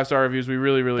leaving 5-star reviews. We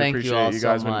really, really Thank you appreciate all you so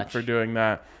guys much. for doing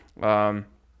that.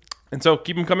 And so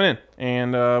keep them coming in,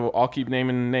 and I'll keep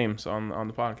naming names on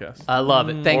the podcast. I love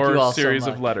it. Thank or you all a series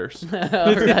so much. of letters.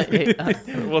 Okay.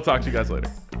 We'll talk to you guys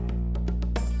later.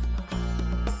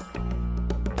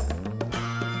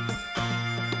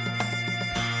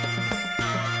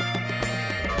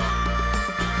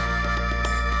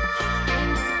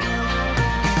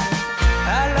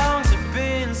 How long's it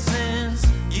been since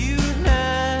you and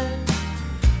I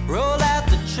rolled out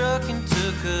the truck and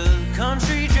took a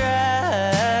country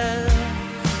drive?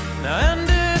 Now I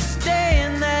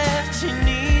understand that you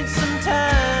need some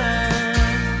time.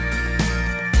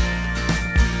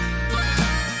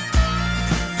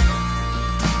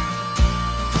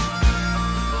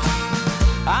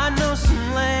 I know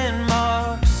some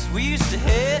landmarks we used to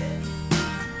hit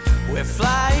where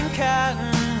flying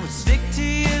cotton would stick to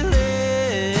your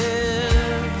lips.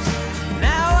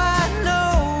 Now I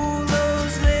know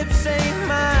those lips ain't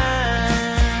mine.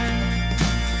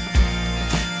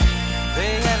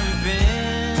 They haven't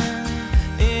been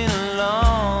in a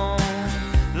long,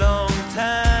 long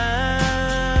time.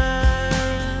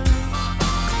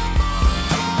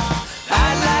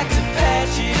 I'd like to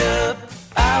patch it up.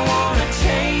 I wanna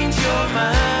change your mind.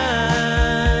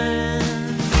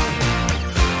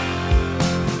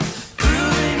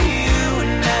 Proving you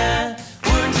and I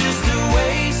were just a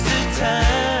waste of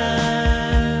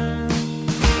time.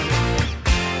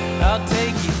 I'll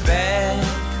take you back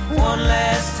one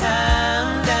last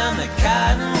time down the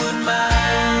Cottonwood Mine.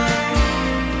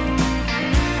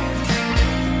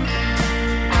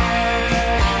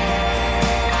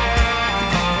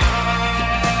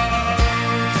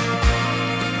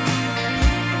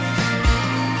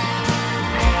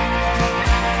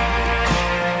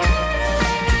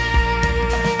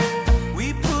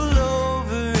 We pull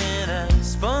over and I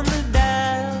spun the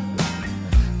dial,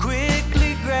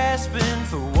 quickly grasping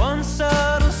for one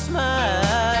subtle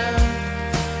smile.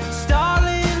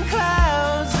 Starling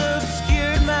clouds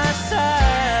obscured my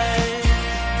sight.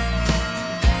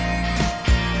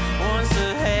 Once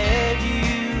I had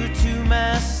you to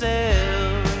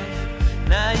myself,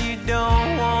 now you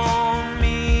don't want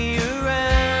me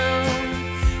around.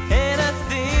 And I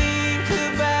think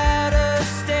about us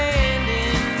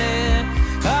standing there,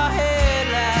 our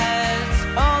headlights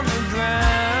on the ground.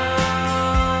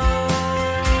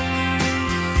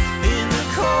 In the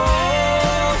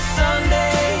cold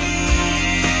Sunday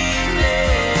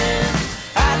evening,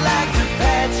 I'd like to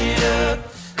patch it up.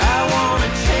 I wanna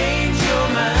change your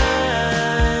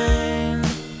mind.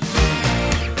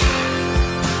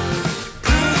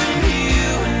 Proving you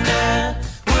and I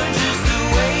were just a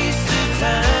waste of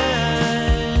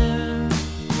time.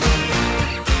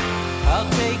 I'll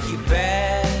take you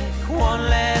back one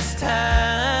last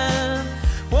time.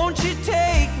 Won't you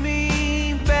take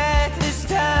me back this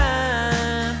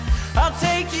time? I'll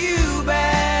take you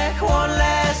back one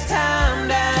last time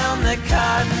down the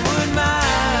Cottonwood Mine.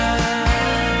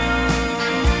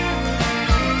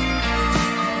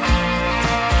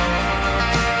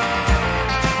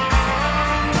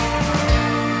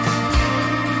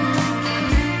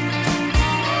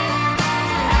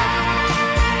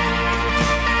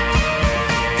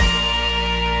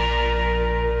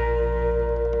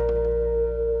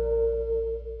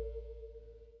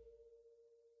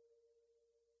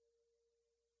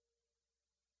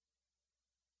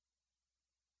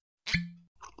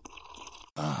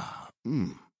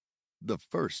 The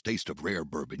first taste of rare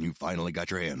bourbon you finally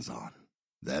got your hands on.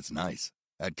 That's nice.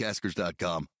 At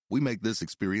Caskers.com, we make this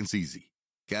experience easy.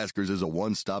 Caskers is a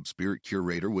one-stop spirit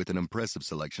curator with an impressive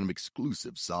selection of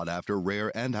exclusive, sought-after,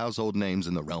 rare, and household names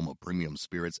in the realm of premium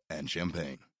spirits and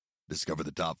champagne. Discover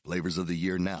the top flavors of the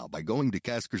year now by going to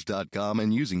Caskers.com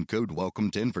and using code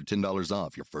WELCOME10 for $10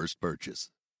 off your first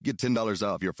purchase. Get $10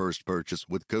 off your first purchase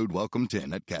with code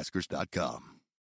WELCOME10 at Caskers.com.